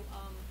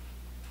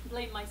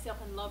 blamed myself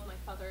and loved my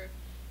father,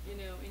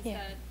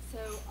 instead. So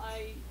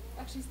I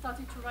actually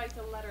started to write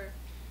a letter,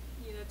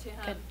 to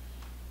him,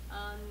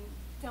 and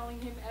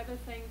telling him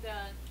everything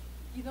that,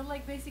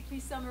 like basically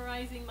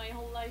summarizing my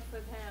whole life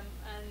with him,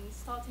 and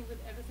starting with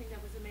everything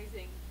that was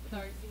amazing with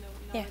our, in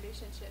our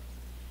relationships.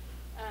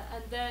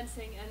 And then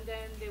saying, and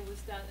then there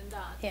was that and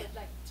that. But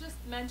like just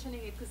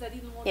mentioning it, because I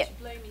didn't want to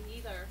blame him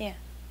either.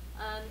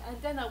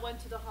 And then I went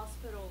to the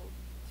hospital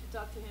to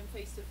talk to him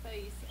face to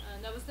face,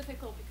 and that was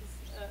difficult because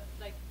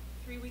like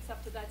 3 weeks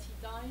after that he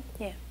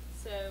died.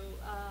 So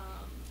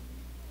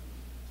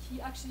he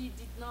actually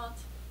did not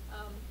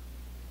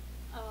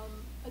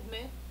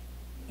admit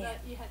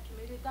that he had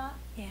committed that.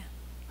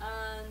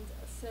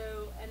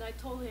 And I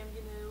told him,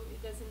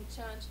 it doesn't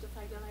change the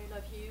fact that I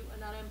love you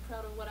and that I'm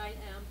proud of what I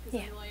am, because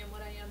I know I am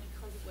what I am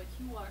because of what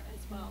you are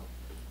as well.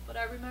 But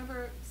I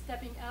remember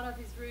stepping out of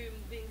his room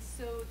being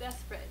so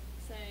desperate,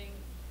 saying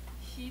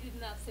he did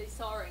not say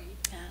sorry.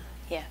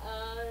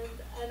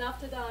 And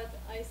after that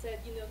I said,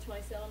 to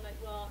myself, I'm like,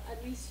 well,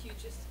 at least you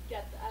just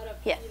get out of,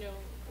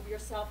 of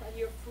yourself, and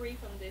you're free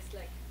from this,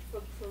 like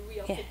for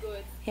real, for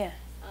good.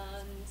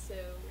 And so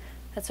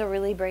that's a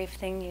really brave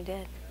thing you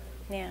did.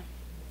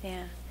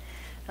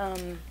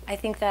 I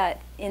think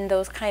that in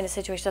those kind of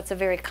situations, that's a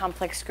very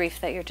complex grief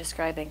that you're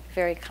describing,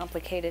 very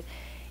complicated.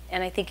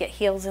 And I think it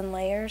heals in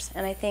layers.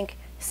 And I think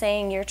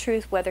saying your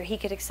truth, whether he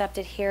could accept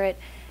it, hear it,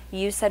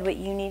 you said what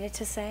you needed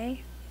to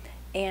say.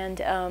 And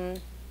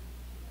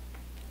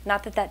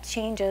not that that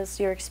changes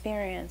your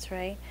experience,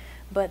 right?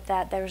 But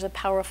that there's a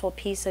powerful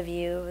piece of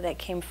you that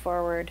came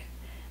forward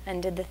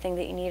and did the thing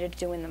that you needed to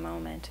do in the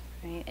moment,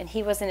 right? And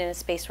he wasn't in a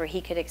space where he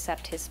could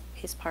accept his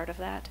part of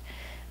that.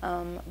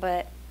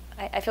 But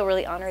I feel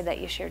really honored that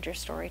you shared your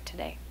story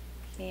today.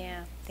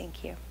 Yeah,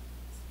 thank you.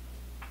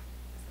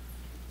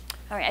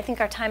 All right, I think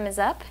our time is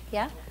up.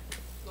 Yeah?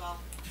 Well,